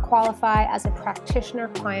not qualify as a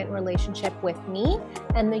practitioner-client relationship with me,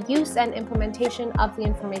 and the use and implementation of the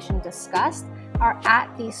information discussed are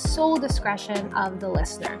at the sole discretion of the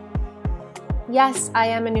listener. Yes, I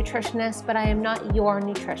am a nutritionist, but I am not your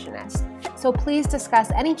nutritionist. So please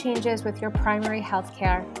discuss any changes with your primary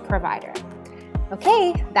healthcare provider.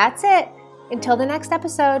 Okay, that's it. Until the next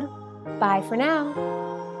episode, bye for now.